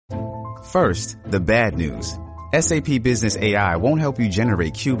First, the bad news. SAP Business AI won't help you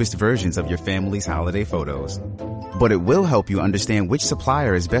generate cubist versions of your family's holiday photos. But it will help you understand which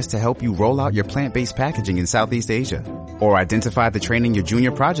supplier is best to help you roll out your plant-based packaging in Southeast Asia, or identify the training your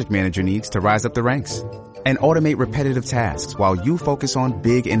junior project manager needs to rise up the ranks, and automate repetitive tasks while you focus on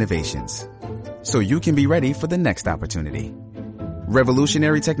big innovations, so you can be ready for the next opportunity.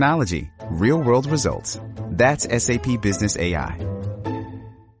 Revolutionary technology, real-world results. That's SAP Business AI.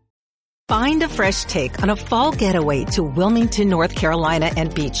 Find a fresh take on a fall getaway to Wilmington, North Carolina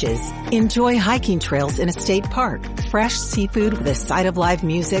and beaches. Enjoy hiking trails in a state park, fresh seafood with a side of live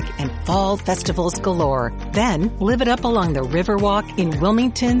music, and fall festivals galore. Then live it up along the Riverwalk in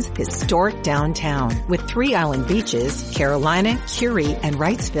Wilmington's historic downtown. With 3 island beaches, Carolina, Curie, and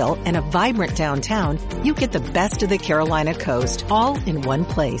Wrightsville, and a vibrant downtown, you get the best of the Carolina coast, all in one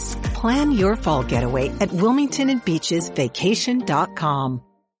place. Plan your fall getaway at WilmingtonandBeachesVacation.com.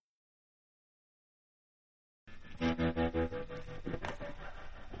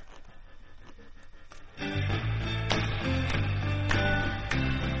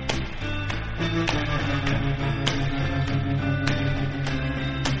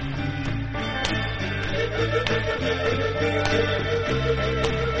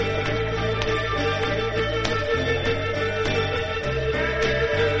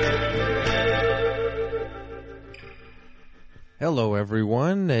 Hello,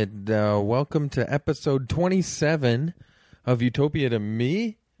 everyone, and welcome to episode 27 of Utopia to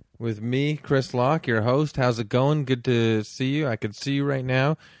Me, with me, Chris Locke, your host. How's it going? Good to see you. I can see you right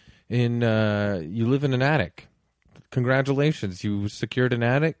now. You live in an attic. Congratulations. You secured an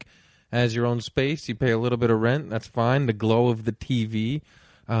attic as your own space. You pay a little bit of rent. That's fine. The glow of the TV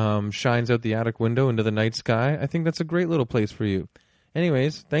shines out the attic window into the night sky. I think that's a great little place for you.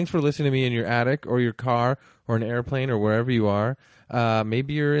 Anyways, thanks for listening to me in your attic or your car or an airplane or wherever you are.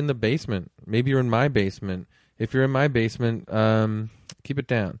 Maybe you're in the basement. Maybe you're in my basement. If you're in my basement, keep it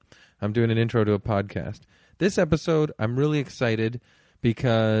down. I'm doing an intro to a podcast. This episode, I'm really excited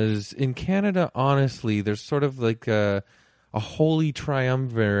because in Canada, honestly, there's sort of like a holy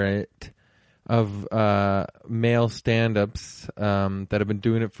triumvirate of male stand-ups that have been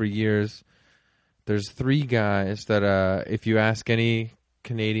doing it for years. There's 3 guys that if you ask any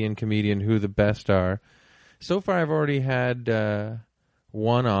Canadian comedian who the best are, so far I've already had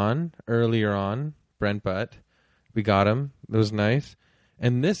one on earlier on, Brent Butt. We got him. It was nice.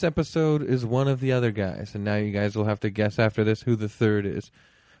 And this episode is one of the other guys. And now you guys will have to guess after this who the third is.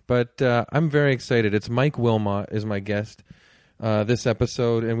 But I'm very excited. It's Mike Wilmot is my guest this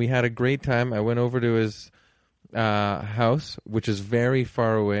episode. And we had a great time. I went over to his house, which is very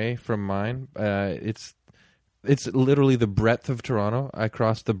far away from mine. It's literally the breadth of Toronto. I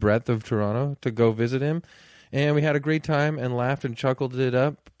crossed the breadth of Toronto to go visit him. And we had a great time and laughed and chuckled it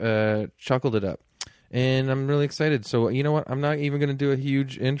up. And I'm really excited. So, you know what? I'm not even going to do a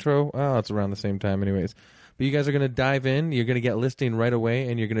huge intro. Oh, it's around the same time anyways. But you guys are going to dive in. You're going to get listening right away,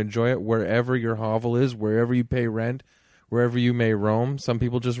 and you're going to enjoy it wherever your hovel is, wherever you pay rent, wherever you may roam. Some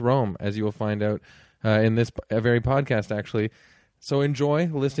people just roam, as you will find out in this very podcast, actually. So enjoy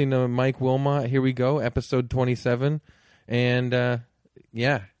listening to Mike Wilmot. Here we go, episode 27. And,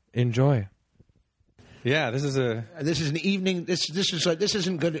 enjoy. Yeah, this is an evening. This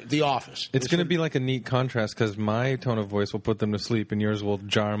isn't good at the office. It's going to be like a neat contrast because my tone of voice will put them to sleep and yours will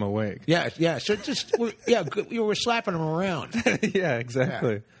jar them awake. Yeah. So we're slapping them around. Yeah,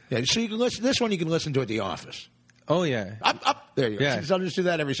 exactly. Yeah. So you can listen. This one you can listen to at the office. Oh yeah. Up. There you go. Yeah. So I'll just do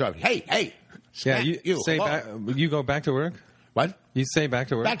that every so often. Hey. Yeah. You go back to work. What? You say back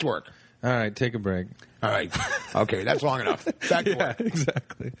to work. Back to work. All right. Take a break. All right. Okay, that's long enough. Back to work.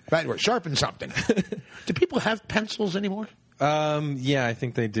 Exactly. Back to work. Sharpen something. Do people have pencils anymore? Yeah, I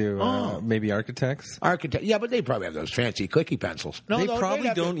think they do. Maybe architects. Yeah, but they probably have those fancy clicky pencils. No, they probably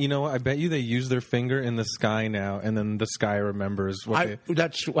don't. You know, I bet you they use their finger in the sky now, and then the sky remembers what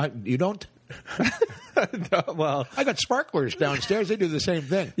That's what you don't. No, well, I got sparklers downstairs. They do the same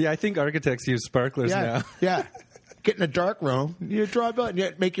thing. Yeah, I think architects use sparklers now. Yeah. Get in a dark room, you draw a building,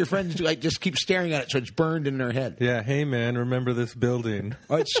 you make your friends just keep staring at it so it's burned in their head. Yeah, hey man, remember this building?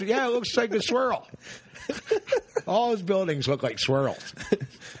 It looks like a swirl. All his buildings look like swirls.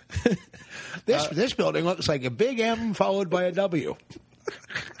 This building looks like a big M followed by a W.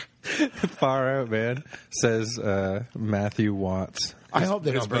 Far out, man, says Matthew Watts. I hope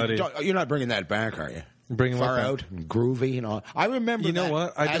they don't. You're not bringing that back, are you? Bring Far out and groovy and all. I remember. You know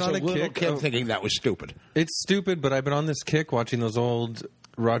what? I've been on a little kick kid thinking that was stupid. It's stupid, but I've been on this kick watching those old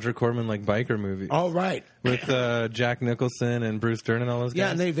Roger Corman like biker movie. Oh, right. With Jack Nicholson and Bruce Dern and all those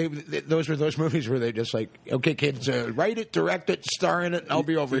guys. Yeah, and they those were those movies where they just like, okay, kids, write it, direct it, star in it, and I'll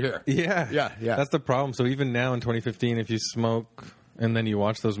be over here. Yeah. That's the problem. So even now in 2015, if you smoke and then you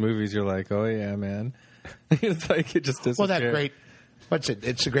watch those movies, you're like, oh yeah, man. It's like it just disappears. Well, that's great.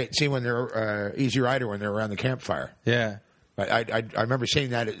 It's a great scene when they're Easy Rider when they're around the campfire. Yeah. I remember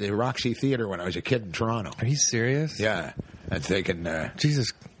seeing that at the Roxy Theater when I was a kid in Toronto. Are you serious? Yeah, and thinking,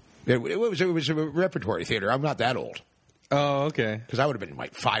 Jesus. It was a repertory theater. I'm not that old. Oh, okay. Because I would have been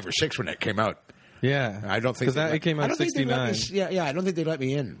like 5 or 6 when it came out. Yeah, I don't think because it came out in '69. Yeah. I don't think they let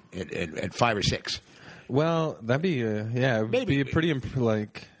me in at 5 or 6. Well, that'd be be pretty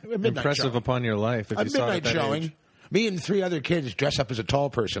impressive upon your life if you saw it at that showing. age. Me and 3 other kids dress up as a tall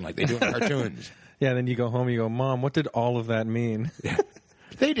person like they do in cartoons. Yeah, then you go home and you go, Mom, what did all of that mean?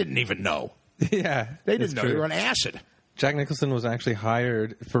 They didn't even know. Yeah. They didn't know. They were on acid. Jack Nicholson was actually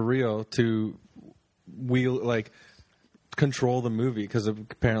hired for real to control the movie because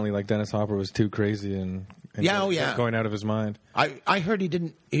apparently like Dennis Hopper was too crazy and going out of his mind. I heard he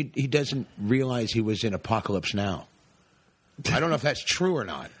doesn't realize he was in Apocalypse Now. I don't know if that's true or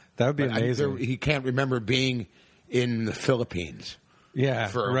not. That would be amazing. He can't remember being in the Philippines.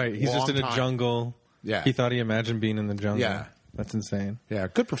 Yeah, right. He's just in a jungle. Yeah. He thought he imagined being in the jungle. Yeah. That's insane. Yeah,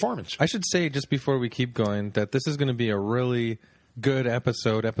 good performance. I should say, just before we keep going, that this is going to be a really good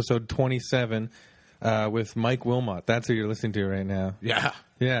episode 27, with Mike Wilmot. That's who you're listening to right now. Yeah.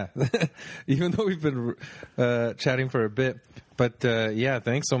 Yeah. Even though we've been chatting for a bit. But,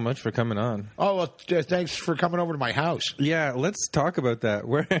 thanks so much for coming on. Oh, well, thanks for coming over to my house. Yeah, let's talk about that.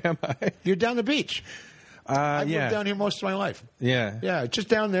 Where am I? You're down the beach. I've lived down here most of my life. Yeah. Yeah, just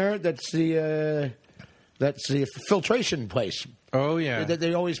down there. That's the filtration place. Oh, yeah.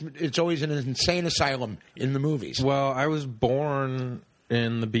 It's always an insane asylum in the movies. Well, I was born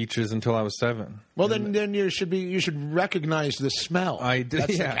in the beaches until I was 7. Well, then you should recognize the smell. I did.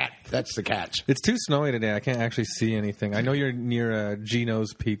 That's the cats. It's too snowy today. I can't actually see anything. I know you're near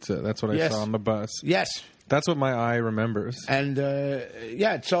Gino's Pizza. That's what I saw on the bus. Yes. That's what my eye remembers. And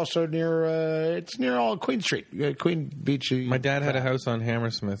it's also near. It's near all Queen Street, Queen Beach. My dad had a house on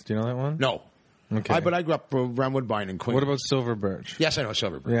Hammersmith. Do you know that one? No. Okay. But I grew up around Woodbine and Queen. What about Silver Birch? Yes, I know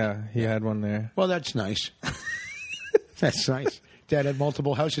Silver Birch. Yeah, he had one there. Well, that's nice. That's nice. Dad had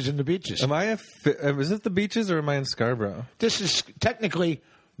multiple houses in the beaches. Is it the beaches or am I in Scarborough? This is technically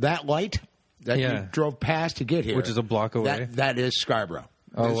that light that you drove past to get here, which is a block away. That is Scarborough.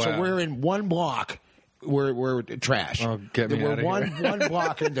 Oh, wow. So we're in one block. We're trash. Oh, get me out of here. One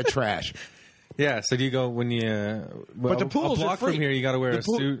block into trash. Yeah, so do you go when you... but the pools a block are free. from here, you got to wear a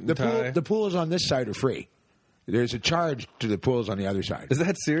suit and tie. The pools on this side are free. There's a charge to the pools on the other side. Is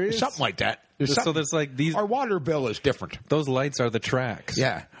that serious? Something like that. So there's like these... Our water bill is different. Those lights are the tracks.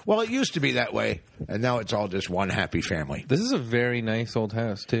 Yeah. Well, it used to be that way, and now it's all just one happy family. This is a very nice old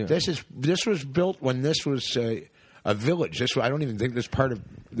house, too. This was built when this was a village. I don't even think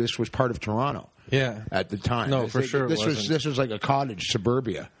this was part of Toronto. Yeah. At the time. No, for sure This was like a cottage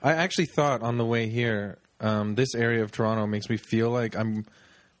suburbia. I actually thought on the way here, this area of Toronto makes me feel like I'm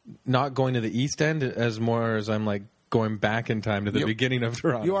not going to the East End as more as I'm like going back in time to the beginning of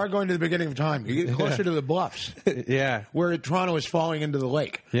Toronto. You are going to the beginning of time. You get closer to the bluffs. Yeah. Where Toronto is falling into the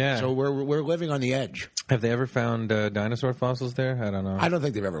lake. Yeah. So we're living on the edge. Have they ever found dinosaur fossils there? I don't know. I don't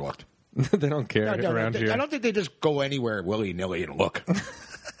think they've ever looked. They don't care around here. I don't think they just go anywhere willy-nilly and look.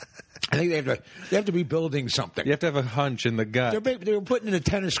 I think they have to be building something. You have to have a hunch in the gut. They were putting in a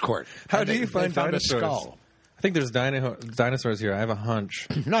tennis court. How do you find dinosaurs? A skull. I think there's dinosaurs here. I have a hunch.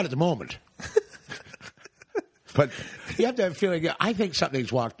 Not at the moment. But you have to have a feeling. I think something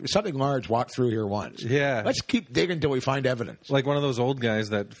large walked through here once. Yeah. Let's keep digging until we find evidence. Like one of those old guys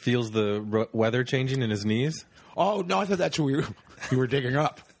that feels the weather changing in his knees. Oh no! I thought that's who you were digging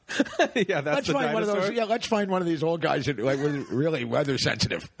up. Yeah, that's the dinosaur. Let's find one of these old guys that was really weather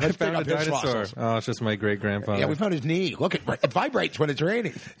sensitive. Let's found a dinosaur. Oh, it's just my great grandfather. Yeah, we found his knee. Look, it vibrates when it's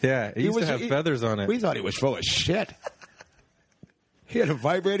raining. Yeah, he used to have feathers on it. We thought he was full of shit. He had a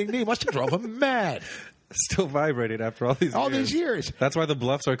vibrating knee. Must have drove him mad. Still vibrated after all these years. That's why the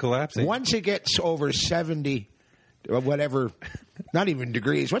bluffs are collapsing. Once it gets over 70, or whatever, not even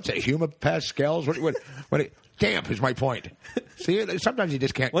degrees. What's it? Pascals? What? Damp is my point. See, sometimes you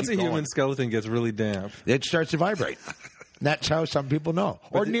just can't. Once keep a going. human skeleton gets really damp, it starts to vibrate. That's how some people know.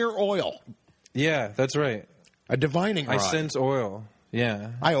 Or near oil. Yeah, that's right. A divining rod. I sense oil.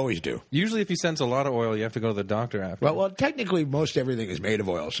 Yeah, I always do. Usually, if you sense a lot of oil, you have to go to the doctor after. Well, technically, most everything is made of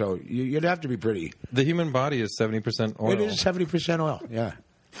oil, so you'd have to be pretty. The human body is 70% oil. It is 70% oil. Yeah,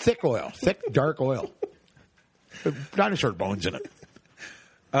 thick oil, thick dark oil. Dinosaur bones in it.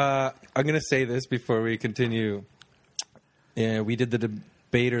 I'm going to say this before we continue. Yeah, we did the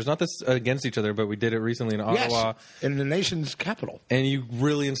debaters, not this against each other, but we did it recently in Ottawa. Yes, in the nation's capital. And you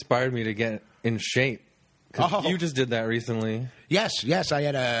really inspired me to get in shape. 'Cause you just did that recently. Yes. I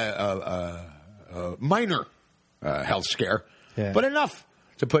had a minor health scare, but enough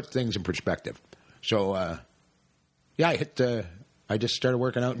to put things in perspective. So, I just started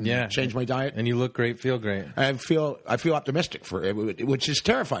working out and changed my diet. And you look great, feel great. I feel optimistic for it, which is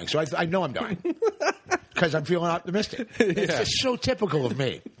terrifying. So I know I'm dying because I'm feeling optimistic. It's just so typical of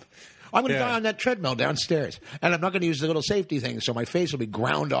me. I'm going to die on that treadmill downstairs, and I'm not going to use the little safety thing, so my face will be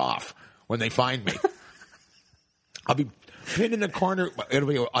ground off when they find me. I'll be pinned in a corner. It'll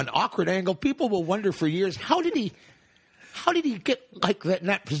be an awkward angle. People will wonder for years, how did he get like that in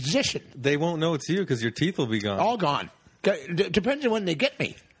that position? They won't know it's you because your teeth will be gone. All gone. Depends on when they get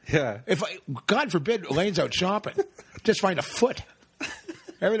me. Yeah. God forbid, Elaine's out shopping, just find a foot.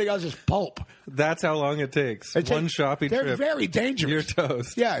 Everything else is pulp. That's how long it takes. One shopping trip. They're very dangerous. You're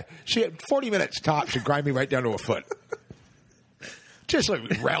toast. Yeah. 40 minutes tops should grind me right down to a foot. Just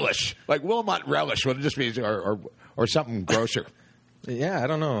like relish. Like Wilmot relish would just be, or something grosser. Yeah, I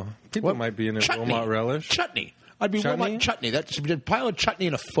don't know. People might be in a Wilmot relish. Chutney. I'd be Wilmot chutney. That's a pile of chutney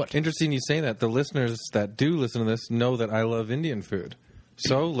in a foot. Interesting you say that. The listeners that do listen to this know that I love Indian food.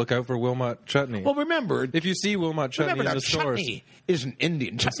 So look out for Wilmot chutney. Well, remember, if you see Wilmot chutney in the stores, chutney isn't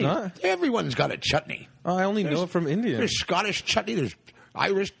Indian chutney. It's not? Everyone's got a chutney. Oh, I only know it from India. There's Scottish chutney. There's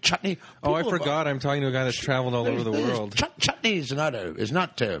Irish chutney. I forgot. I'm talking to a guy that's traveled all over the world. Chutney is not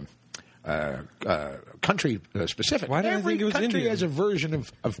country specific. Why did I think it was Every country Indian? has a version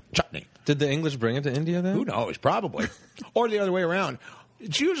of chutney. Did the English bring it to India then? Who knows? Probably. Or the other way around.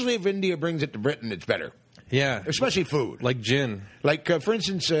 It's usually if India brings it to Britain, it's better. Yeah. Especially food. Like gin. Like, for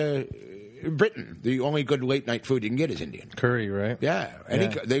instance, Britain, the only good late night food you can get is Indian. Curry, right? Yeah.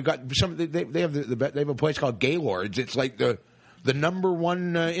 They've got some. They have they have a place called Gaylord's. It's like the number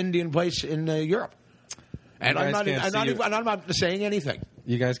one Indian place in Europe. And I'm not saying anything.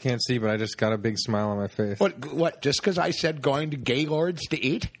 You guys can't see, but I just got a big smile on my face. What? Just because I said going to Gaylord's to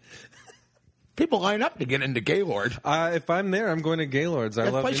eat? People line up to get into Gaylord. If I'm there, I'm going to Gaylord's. I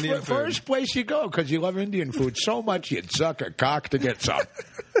love Indian food. First place you go because you love Indian food so much you'd suck a cock to get some.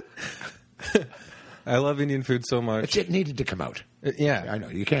 I love Indian food so much. It needed to come out. Yeah, I know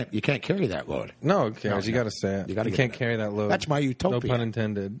you can't carry that load. No, you got to say it. You can't carry that load. That's my utopia. No pun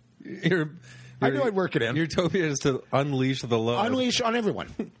intended. I knew I'd work it in. Your utopia is to unleash the load. Unleash on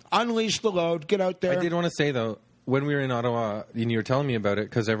everyone. Unleash the load. Get out there. I did want to say though, when we were in Ottawa, and you were telling me about it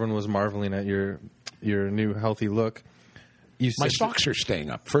because everyone was marveling at your new healthy look. My socks are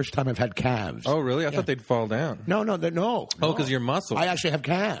staying up. First time I've had calves. Oh, really? I thought they'd fall down. No. Oh, because your muscles. I actually have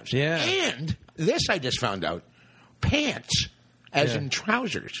calves. Yeah. And this I just found out. Pants, as in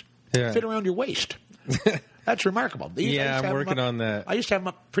trousers, fit around your waist. That's remarkable. I'm working on that. I used to have them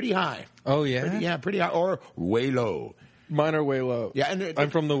up pretty high. Oh, yeah? Pretty high. Or way low. Mine are way low. Yeah, and I'm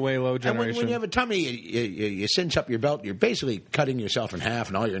from the way low generation. And when you have a tummy, you cinch up your belt. You're basically cutting yourself in half,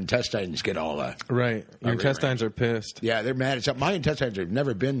 and all your intestines get all right. Your intestines are pissed. Yeah, they're mad. My intestines have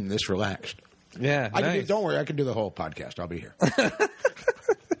never been this relaxed. Yeah, don't worry. I can do the whole podcast. I'll be here.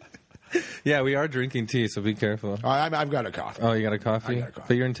 Yeah, we are drinking tea, so be careful. I've got a coffee. Oh, you got a coffee? I got a coffee.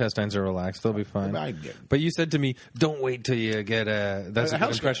 But your intestines are relaxed. They'll be fine. But you said to me, don't wait till you get that's a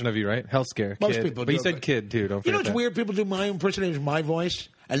good impression of you, right? Health scare. Most kid. people do. But you said kid, too. Don't you know forget what's that. weird? People do my impersonation of my voice,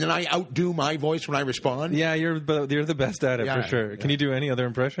 and then I outdo my voice when I respond. Yeah, you're the best at it, for sure. Can you do any other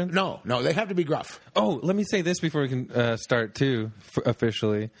impression? No, they have to be gruff. Oh, let me say this before we can start, too,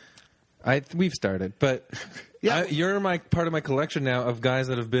 officially. We've started, but you're part of my collection now of guys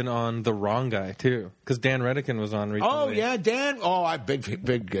that have been on The Wrong Guy too, because Dan Redican was on recently. Oh yeah, Dan. Oh,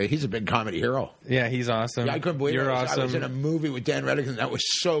 big. He's a big comedy hero. Yeah, he's awesome. Yeah, I couldn't believe you're it. awesome. I was in a movie with Dan Redican that was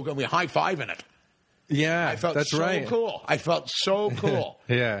so good. We high five in it. Yeah, I felt that's so right. cool. I felt so cool.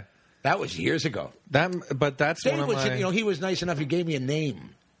 Yeah, that was years ago. But that's Dave one of my. He was nice enough. He gave me a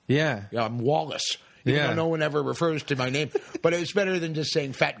name. Yeah, I'm Wallace. Even though no one ever refers to my name. But it's better than just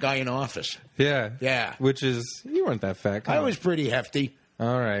saying fat guy in office. Yeah. Yeah. Which is, you weren't that fat. I was pretty hefty.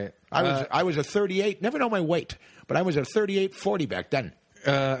 All right. I was a 38. Never know my weight. But I was a 38-40 back then.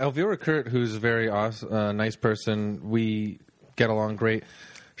 Elvira Kurt, who's a very nice person, we get along great.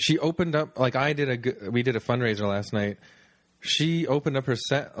 She opened up, we did a fundraiser last night. She opened up her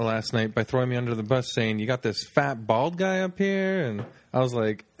set last night by throwing me under the bus saying, you got this fat bald guy up here? And I was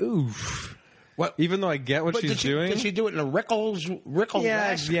like, oof. Well, even though I get what she's doing. Did she do it in a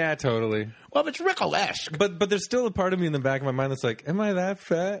Rickles-esque? Yeah, totally. Well, if it's Rickles-esque. But there's still a part of me in the back of my mind that's like, am I that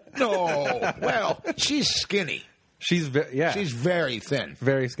fat? No. Well, she's skinny. She's She's very thin.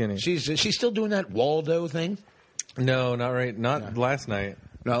 very skinny. She's still doing that Waldo thing? No, not right. Not last night.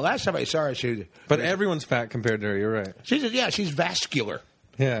 No, last time I saw her, But everyone's fat compared to her. You're right. she's vascular.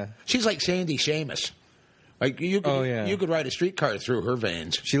 Yeah. She's like Sandy Seamus. Like you could ride a streetcar through her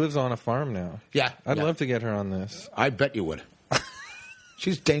veins. She lives on a farm now. Yeah. I'd love to get her on this. I bet you would.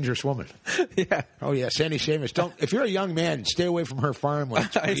 She's a dangerous woman. Yeah. Oh yeah, Sandy Seamus. If you're a young man, stay away from her farm when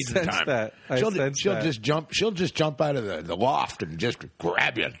it's I feeding sense time. that. She'll just jump. She'll just jump out of the loft and just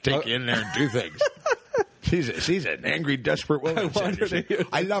grab you, take you in there, and do things. She's an angry, desperate woman.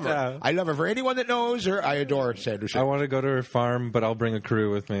 I love her. I love her. For anyone that knows her, I adore Sandra. I want to go to her farm, but I'll bring a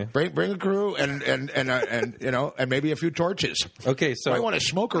crew with me. Bring a crew and and maybe a few torches. Okay, so I want to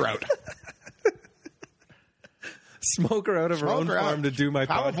smoke her out. Smoke her out of her own farm to do my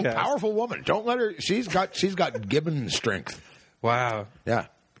podcast. Powerful woman. Don't let her. She's got Gibbons strength. Wow. Yeah,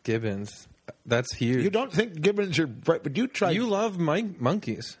 Gibbons. That's huge. You don't think Gibbons are right, but you try. You love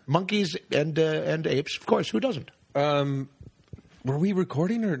monkeys. Monkeys and apes, of course. Who doesn't? Were we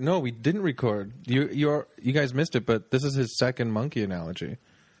recording or no? We didn't record. You guys missed it, but this is his second monkey analogy.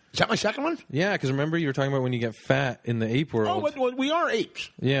 Is that my second one? Yeah, because remember you were talking about when you get fat in the ape world. Oh, well, we are apes.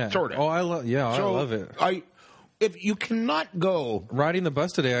 Yeah. Sort of. Oh, I love it. If you cannot go riding the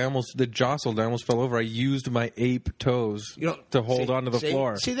bus today, I almost jostled. I almost fell over. I used my ape toes to hold onto the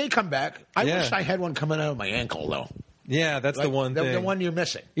floor. See, they come back. I wish I had one coming out of my ankle, though. Yeah, that's the one thing. The one you're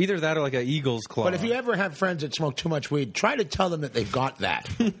missing. Either that or like an eagle's claw. But if you ever have friends that smoke too much weed, try to tell them that they've got that,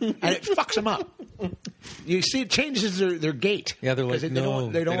 and it fucks them up. You see, it changes their gait. Yeah, they're like, they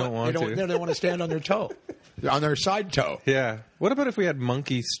don't want to stand on their toe. On their side toe. Yeah. What about if we had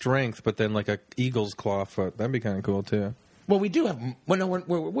monkey strength, but then like a eagle's claw foot? That'd be kind of cool too. Well, we do have.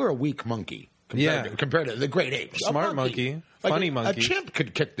 We're a weak monkey compared to the great apes. Smart monkey, funny monkey. A chimp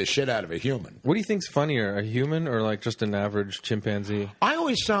could kick the shit out of a human. What do you think's funnier, a human or like just an average chimpanzee? I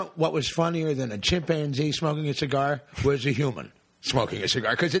always thought what was funnier than a chimpanzee smoking a cigar was a human smoking a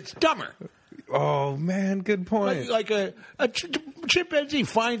cigar because it's dumber. Oh man, good point. Like a chimpanzee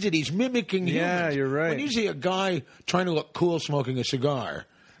finds it, he's mimicking humans. Yeah, you're right. When you see a guy trying to look cool smoking a cigar,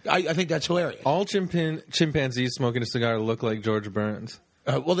 I think that's hilarious. All chimpanzees smoking a cigar look like George Burns.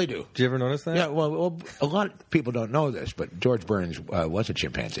 Well, they do. Did you ever notice that? Yeah, well, a lot of people don't know this, but George Burns was a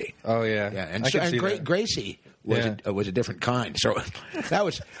chimpanzee. Oh, yeah. Yeah, and Gracie was a different kind. So that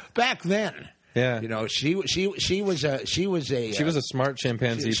was back then. Yeah, she was a smart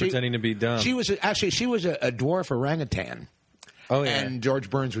chimpanzee pretending to be dumb. She was a dwarf orangutan. Oh yeah, and George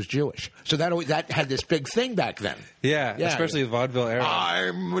Burns was Jewish, so that had this big thing back then. Yeah, especially the vaudeville era.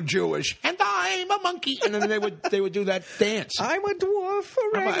 I'm Jewish and I'm a monkey, and then they would do that dance. I'm a dwarf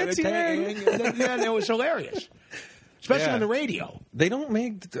orangutan. And it was hilarious. Especially on the radio. They don't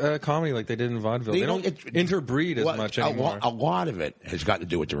make comedy like they did in vaudeville. They don't interbreed as much anymore. A lot of it has got to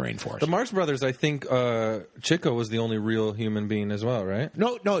do with the rainforest. The Marx Brothers, I think Chico was the only real human being as well, right?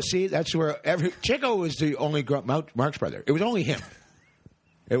 No. See, that's where Chico was the only Marx brother. It was only him.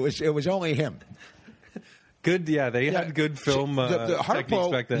 It was only him. Good, yeah. They had good film techniques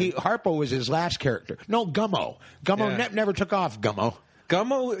back then. Harpo was his last character. No, Gummo. Gummo never took off.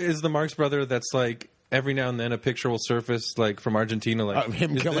 Gummo is the Marx brother. That's like. Every now and then, a picture will surface, like from Argentina, like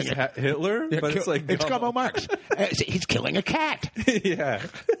him killing Hitler. Yeah, but it's like it's Gummo Marx. He's killing a cat. Yeah.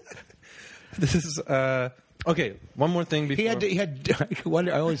 This is okay. One more thing before he had.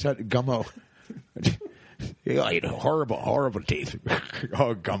 I always thought Gummo. He had horrible teeth.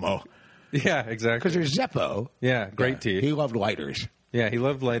 Oh, Gummo. Yeah, exactly. Because there's Zeppo. Yeah, great teeth. He loved lighters. Yeah, he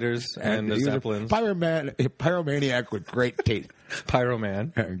loved lighters and the Zeppelins. Pyromaniac with great teeth.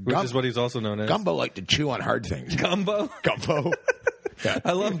 Pyroman, which is what he's also known as. Gumbo liked to chew on hard things. Gumbo? Yeah.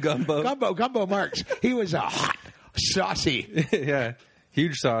 I love Gumbo. Gumbo Marx. He was a hot, saucy. Yeah,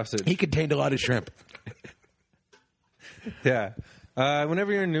 huge sausage. He contained a lot of shrimp. Yeah.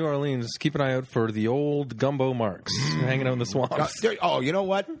 Whenever you're in New Orleans, keep an eye out for the old Gumbo Marx hanging out in the swamps. You know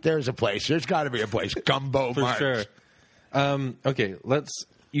what? There's a place. There's got to be a place. Gumbo Marx. For sure. Okay,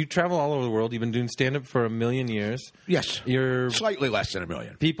 you travel all over the world. You've been doing stand-up for 1 million years. Yes. You're slightly less than 1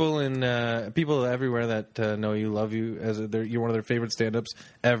 million. People everywhere that know you love you you're one of their favorite stand-ups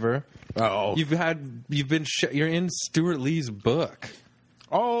ever. Oh. You're in Stuart Lee's book.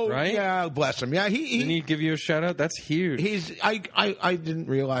 Oh, right? Yeah, bless him. Yeah, didn't he give you a shout out? That's huge. I didn't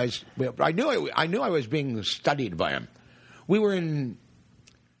realize. I knew I was being studied by him. We were in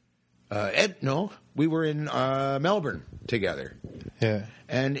we were in Melbourne together. Yeah,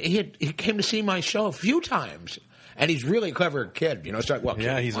 and he came to see my show a few times, and he's really a clever kid. So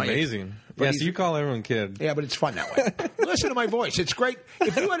he's amazing. But so you call everyone kid. Yeah, but it's fun that way. Listen to my voice. It's great.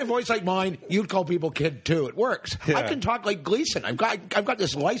 If you had a voice like mine, you'd call people kid, too. It works. Yeah. I can talk like Gleason. I've got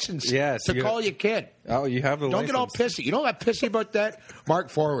this license to call you kid. Oh, you have the license. Don't get all pissy. You know what got pissy about that? Mark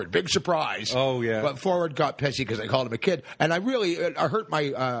Forward. Big surprise. Oh, yeah. But Forward got pissy because I called him a kid. And I really hurt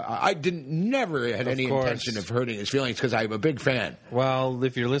my... I never had any intention of hurting his feelings because I'm a big fan. Well,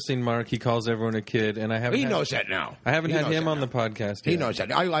 if you're listening, Mark, he calls everyone a kid, and I haven't... He knows that now. I haven't had him on the podcast yet. He knows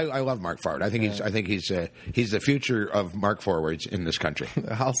that. I love Mark Forward. I think he's the future of Mark Forwards in this country.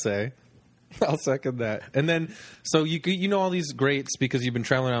 I'll second that. And then, so you know all these greats because you've been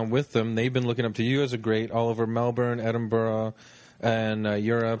traveling around with them. They've been looking up to you as a great all over Melbourne, Edinburgh, and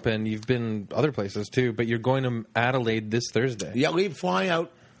Europe, and you've been other places too. But you're going to Adelaide this Thursday. Yeah, we fly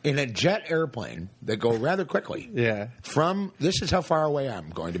out in a jet airplane that go rather quickly. Yeah. This is how far away I'm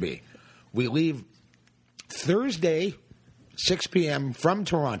going to be. We leave Thursday, 6 p.m. from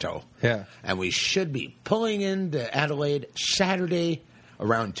Toronto. Yeah. And we should be pulling into Adelaide Saturday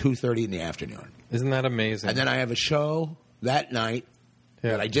around 2:30 in the afternoon. Isn't that amazing? And then I have a show that night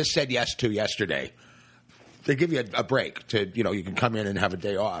that I just said yes to yesterday. They give you a break to, you can come in and have a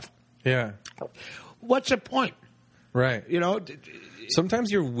day off. Yeah. What's the point? Right.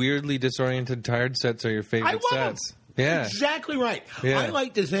 Sometimes your weirdly disoriented, tired sets are your favorite sets. Them. Yeah. Exactly right. Yeah. I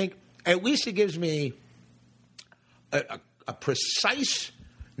like to think at least it gives me a precise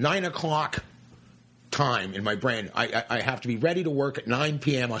 9 o'clock time in my brain. I have to be ready to work at 9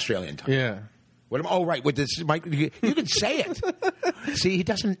 p.m. Australian time. Yeah. Right. With this mic, you can say it. See, he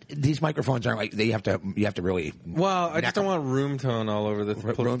doesn't. These microphones aren't like you have to really. Well, I just don't want room tone all over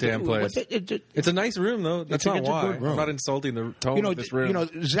the damn place. It's a nice room, though. That's not why. I'm not insulting the tone of this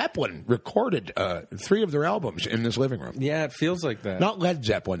room. Zeppelin recorded 3 of their albums in this living room. Yeah, it feels like that. Not Led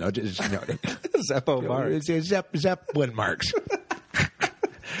Zeppelin, though. Zeppo Marx. Zeppelin Marx.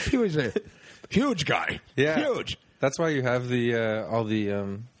 He was a huge guy. Yeah, huge. That's why you have the all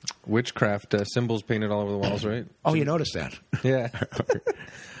the witchcraft symbols painted all over the walls, right? Oh, you noticed that? Yeah.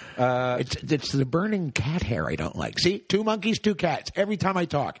 It's the burning cat hair I don't like. See, 2 monkeys, 2 cats. Every time I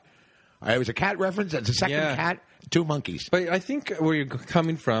talk, it was a cat reference. It's a second cat, 2 monkeys. But I think where you're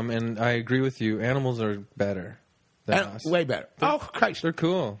coming from, and I agree with you, animals are better than us. Way better. Christ, they're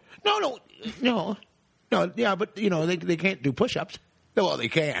cool. No. Yeah, but they can't do push-ups. Well, they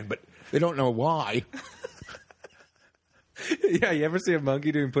can, but they don't know why. Yeah, you ever see a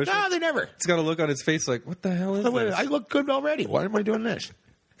monkey doing push-ups? No, they never. It's got a look on its face like, what the hell is this? I look good already. Why am I doing this?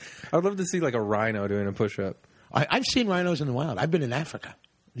 I'd love to see like a rhino doing a push-up. I've seen rhinos in the wild. I've been in Africa.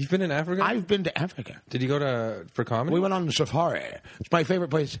 You've been in Africa? I've been to Africa. Did you go for comedy? We went on the safari. It's my favorite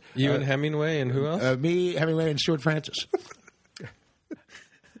place. You and Hemingway and who else? Me, Hemingway, and Stuart Francis.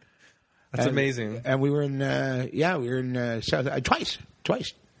 That's amazing. And we were in, South twice.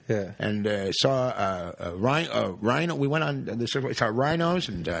 Yeah. And saw a rhino. We went on the safari, saw rhinos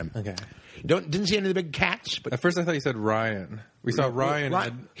and okay. Didn't see any of the big cats. But at first, I thought you said Ryan. We saw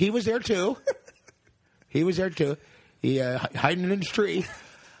Ryan. He was there too. He hiding in his tree.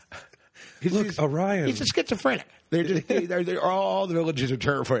 Look, Ryan. He's a schizophrenic. They're all the villages are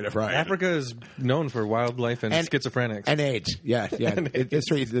terrified of Ryan. Africa is known for wildlife and schizophrenics and AIDS. Yeah.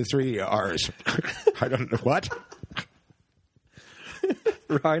 The three R's. I don't know what.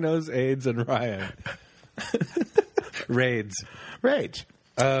 Rhinos, AIDS, and Ryan. Raids.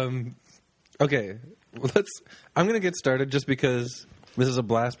 Okay, I'm going to get started just because this is a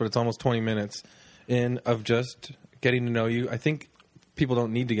blast, but it's almost 20 minutes of just getting to know you. I think people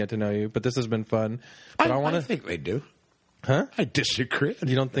don't need to get to know you, but this has been fun. But I think they do. Huh? I disagree.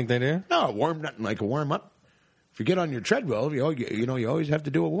 You don't think they do? No, nothing like a warm-up. If you get on your treadmill, you always have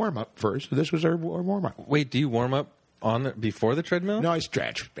to do a warm-up first. So this was our warm-up. Wait, do you warm up before the treadmill? No, I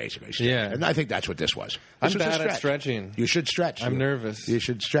stretch, basically. Yeah. And I think that's what this was. I'm bad at stretching. You should stretch. I'm nervous. You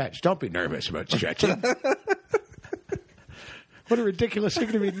should stretch. Don't be nervous about stretching. What a ridiculous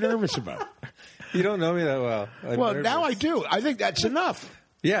thing to be nervous about. You don't know me that well. Well, now I do. I think that's enough.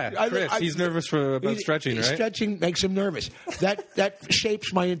 Yeah, Chris, he's nervous about stretching, right? Stretching makes him nervous. That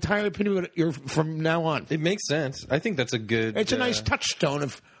shapes my entire opinion from now on. It makes sense. I think that's a good... It's a nice touchstone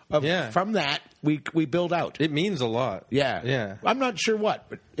of from that, we build out. It means a lot. Yeah. I'm not sure what,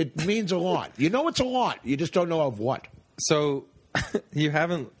 but it means a lot. You know it's a lot. You just don't know of what. So... You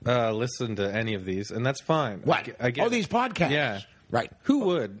haven't listened to any of these, and that's fine. What? I get these podcasts. Yeah. Right. Who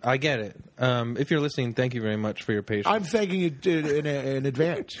would? I get it. If you're listening, thank you very much for your patience. I'm thanking you in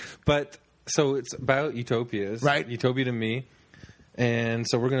advance. But, so it's about utopias. Right. Utopia to me. And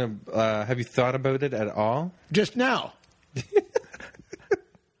so we're going to, have you thought about it at all? Just now.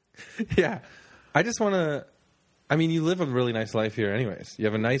 Yeah. I just want to, I mean, you live a really nice life here anyways. You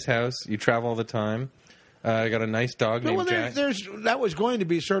have a nice house. You travel all the time. I got a nice dog named Jack. That was going to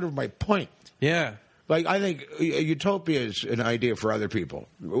be sort of my point. Yeah. Like, I think utopia is an idea for other people.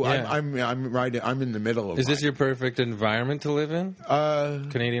 Yeah. I'm in the middle of Is this your perfect environment to live in?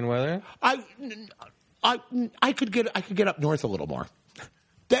 Canadian weather? I could get up north a little more.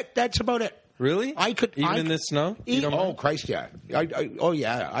 That's about it. Really? I could even in this snow. Christ, yeah.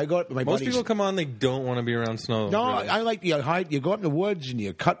 I go up to my Most buddies. people come on, they don't want to be around snow. No, really. I like you go up in the woods and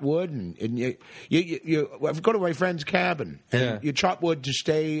you cut wood and you go to my friend's cabin and you chop wood to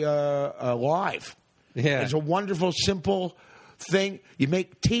stay alive. Yeah, it's a wonderful, simple thing. You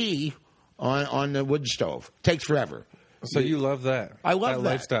make tea on the wood stove. Takes forever. So you love that? I love that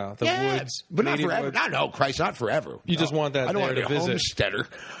lifestyle. The woods, but not forever. Woods. No, Christ, not forever. You just want that. I don't want to be a visit. homesteader.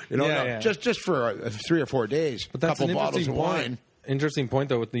 Just for 3 or 4 days. But that's a couple an bottles interesting of point. wine. Interesting point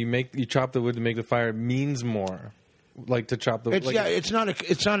though. You chop the wood to make the fire means more. Like to chop the.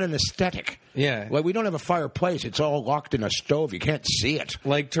 It's not an aesthetic. Yeah. Like we don't have a fireplace. It's all locked in a stove. You can't see it.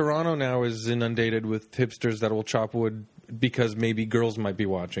 Like Toronto now is inundated with hipsters that will chop wood because maybe girls might be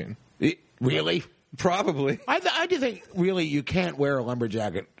watching. Really? Probably. I do think, really, you can't wear a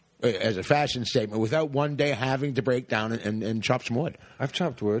lumberjacket as a fashion statement without one day having to break down and chop some wood. I've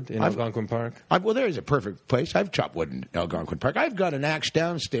chopped wood in Algonquin Park. Well, there's a perfect place. I've chopped wood in Algonquin Park. I've got an axe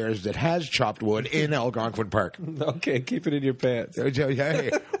downstairs that has chopped wood in Algonquin Park. Okay, keep it in your pants.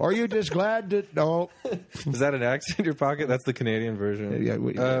 Hey, are you just glad that... No. Is that an axe in your pocket? That's the Canadian version. Yeah.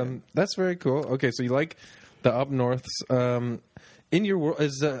 That's very cool. Okay, so you like the up norths. In your world,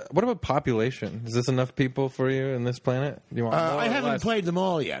 what about population? Is this enough people for you in this planet? Do you want I haven't played them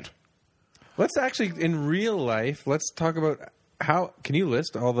all yet. Let's actually, in real life, let's talk about how. Can you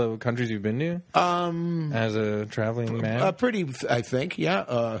list all the countries you've been to? As a traveling man, pretty, I think.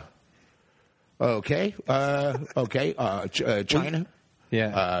 Yeah. Okay. China.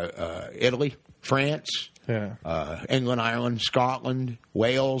 Yeah. Italy, France. Yeah. England, Ireland, Scotland,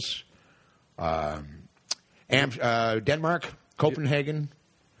 Wales, Denmark. Copenhagen,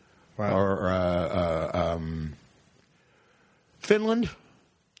 wow. or Finland,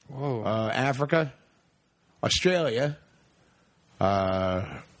 whoa, Africa, Australia, that's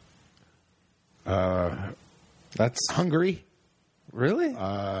Hungary. Really?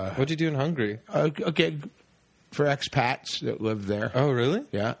 What'd you do in Hungary? A gig for expats that live there. Oh, really?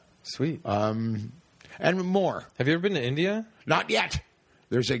 Yeah, sweet. And more. Have you ever been to India? Not yet.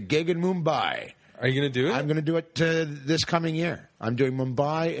 There's a gig in Mumbai. Are you going to do it? I'm going to do it this coming year. I'm doing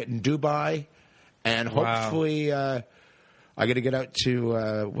Mumbai and Dubai, and hopefully I got to get out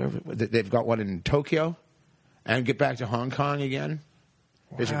to they've got one in Tokyo, and get back to Hong Kong again.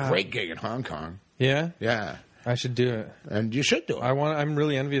 Wow. There's a great gig in Hong Kong. Yeah? Yeah. I should do it. And you should do it. I'm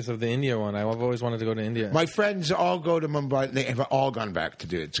really envious of the India one. I've always wanted to go to India. My friends all go to Mumbai. They have all gone back to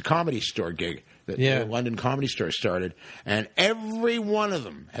do it. It's a comedy store gig that the London Comedy Store started. And every one of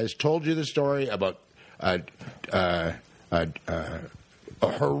them has told you the story about a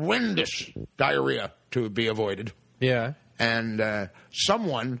horrendous diarrhea to be avoided. Yeah. And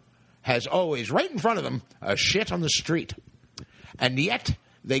someone has always, right in front of them, a shit on the street. And yet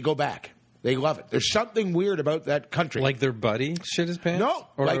they go back. They love it. There's something weird about that country. Like their buddy shit his pants? No,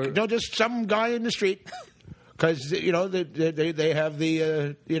 just some guy in the street. Because they have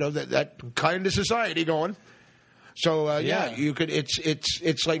the that kind of society going. So you could.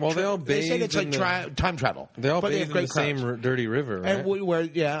 It's like they said it's like time travel. They all bathe in the crowds. Same dirty river, right? I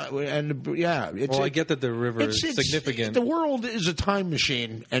get that the river is significant. The world is a time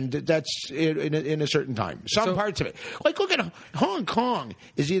machine, and that's in a certain time. Some parts of it, like look at Hong Kong,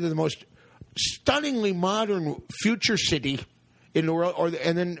 is either the most stunningly modern future city in the world,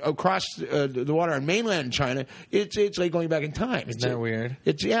 and then across the water on mainland China, it's like going back in time. Isn't that weird?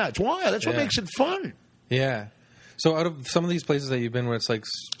 It's wild. That's what makes it fun. Yeah. So out of some of these places that you've been where it's like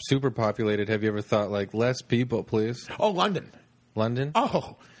super populated, have you ever thought like less people, please? Oh, London. London?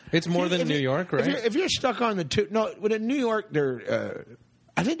 Oh. It's more than New York, right? If you're stuck on the two, no, in New York,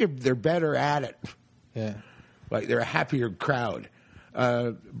 I think they're better at it. Yeah. Like they're a happier crowd.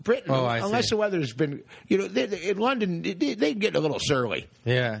 Britain, unless the weather's been, in London, they get a little surly.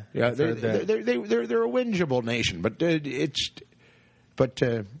 Yeah. Yeah. They're a whingeable nation, but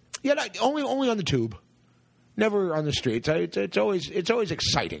only on the tube. Never on the streets. It's always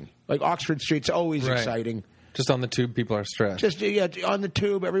exciting. Like Oxford Street's always exciting. Just on the tube, people are stressed. On the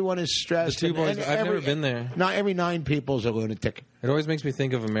tube, everyone is stressed. The tube I've never been there. Not every 9 people's a lunatic. It always makes me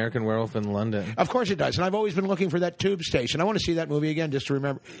think of American Werewolf in London. Of course it does, and I've always been looking for that tube station. I want to see that movie again just to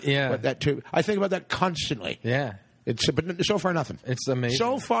remember. Yeah. That tube. I think about that constantly. Yeah. But so far, nothing. It's amazing.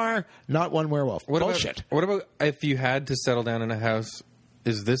 So far, not one werewolf. Bullshit. What about if you had to settle down in a house?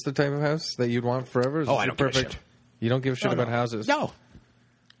 Is this the type of house that you'd want forever? I don't give a shit. You don't give a shit about houses? No.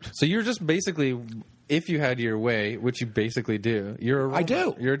 So you're just basically, if you had your way, which you basically do, you're a roamer. I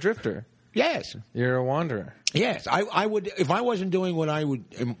do. You're a drifter. Yes. You're a wanderer. Yes. I would, if I wasn't doing what I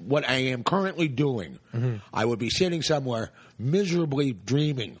am currently doing, I would be sitting somewhere miserably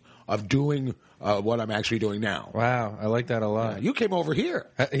dreaming of doing what I'm actually doing now. Wow, I like that a lot. You came over here.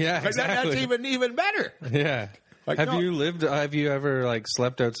 Yeah, exactly. That's even better. Yeah. Like, have you ever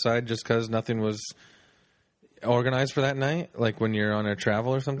slept outside just because nothing was organized for that night? Like when you're on a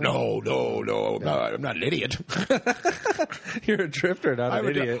travel or something? No. I'm not an idiot. You're a drifter, not an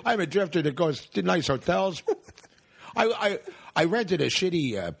idiot. I'm a drifter that goes to nice hotels. I rented a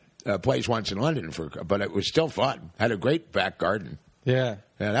shitty place once in London but it was still fun. Had a great back garden. Yeah.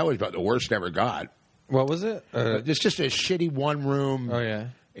 Yeah, that was about the worst I ever got. What was it? It's just a shitty one room. Oh yeah.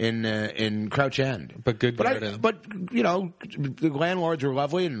 In Crouch End, but good garden. But the landlords were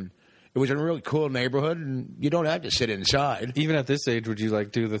lovely, and it was in a really cool neighborhood, and you don't have to sit inside. Even at this age, would you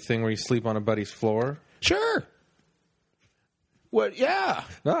do the thing where you sleep on a buddy's floor? Sure. Well, yeah.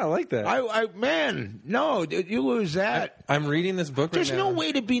 No, I like that. No, you lose that. I'm reading this book. There's right now. no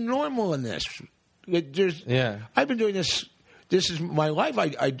way to be normal in this. I've been doing this. This is my life.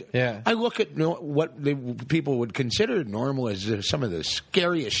 I look at what people would consider normal as some of the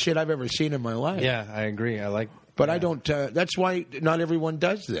scariest shit I've ever seen in my life. Yeah, I agree. But I don't. That's why not everyone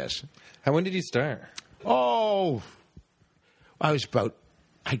does this. When did you start? Oh, I was about.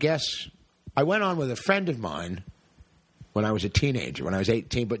 I guess I went on with a friend of mine when I was a teenager, when I was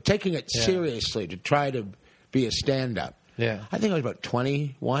 18. But taking it seriously to try to be a stand-up. Yeah, I think I was about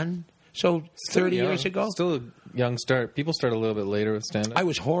 21. So 30 years ago. Still a young start. People start a little bit later with stand-up. I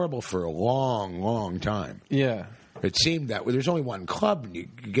was horrible for a long, long time. Yeah. It seemed that there's only one club, and you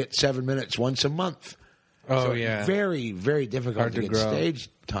get 7 minutes once a month. Oh, so yeah. Very, very difficult to get stage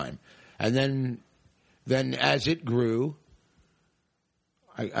time. And then as it grew,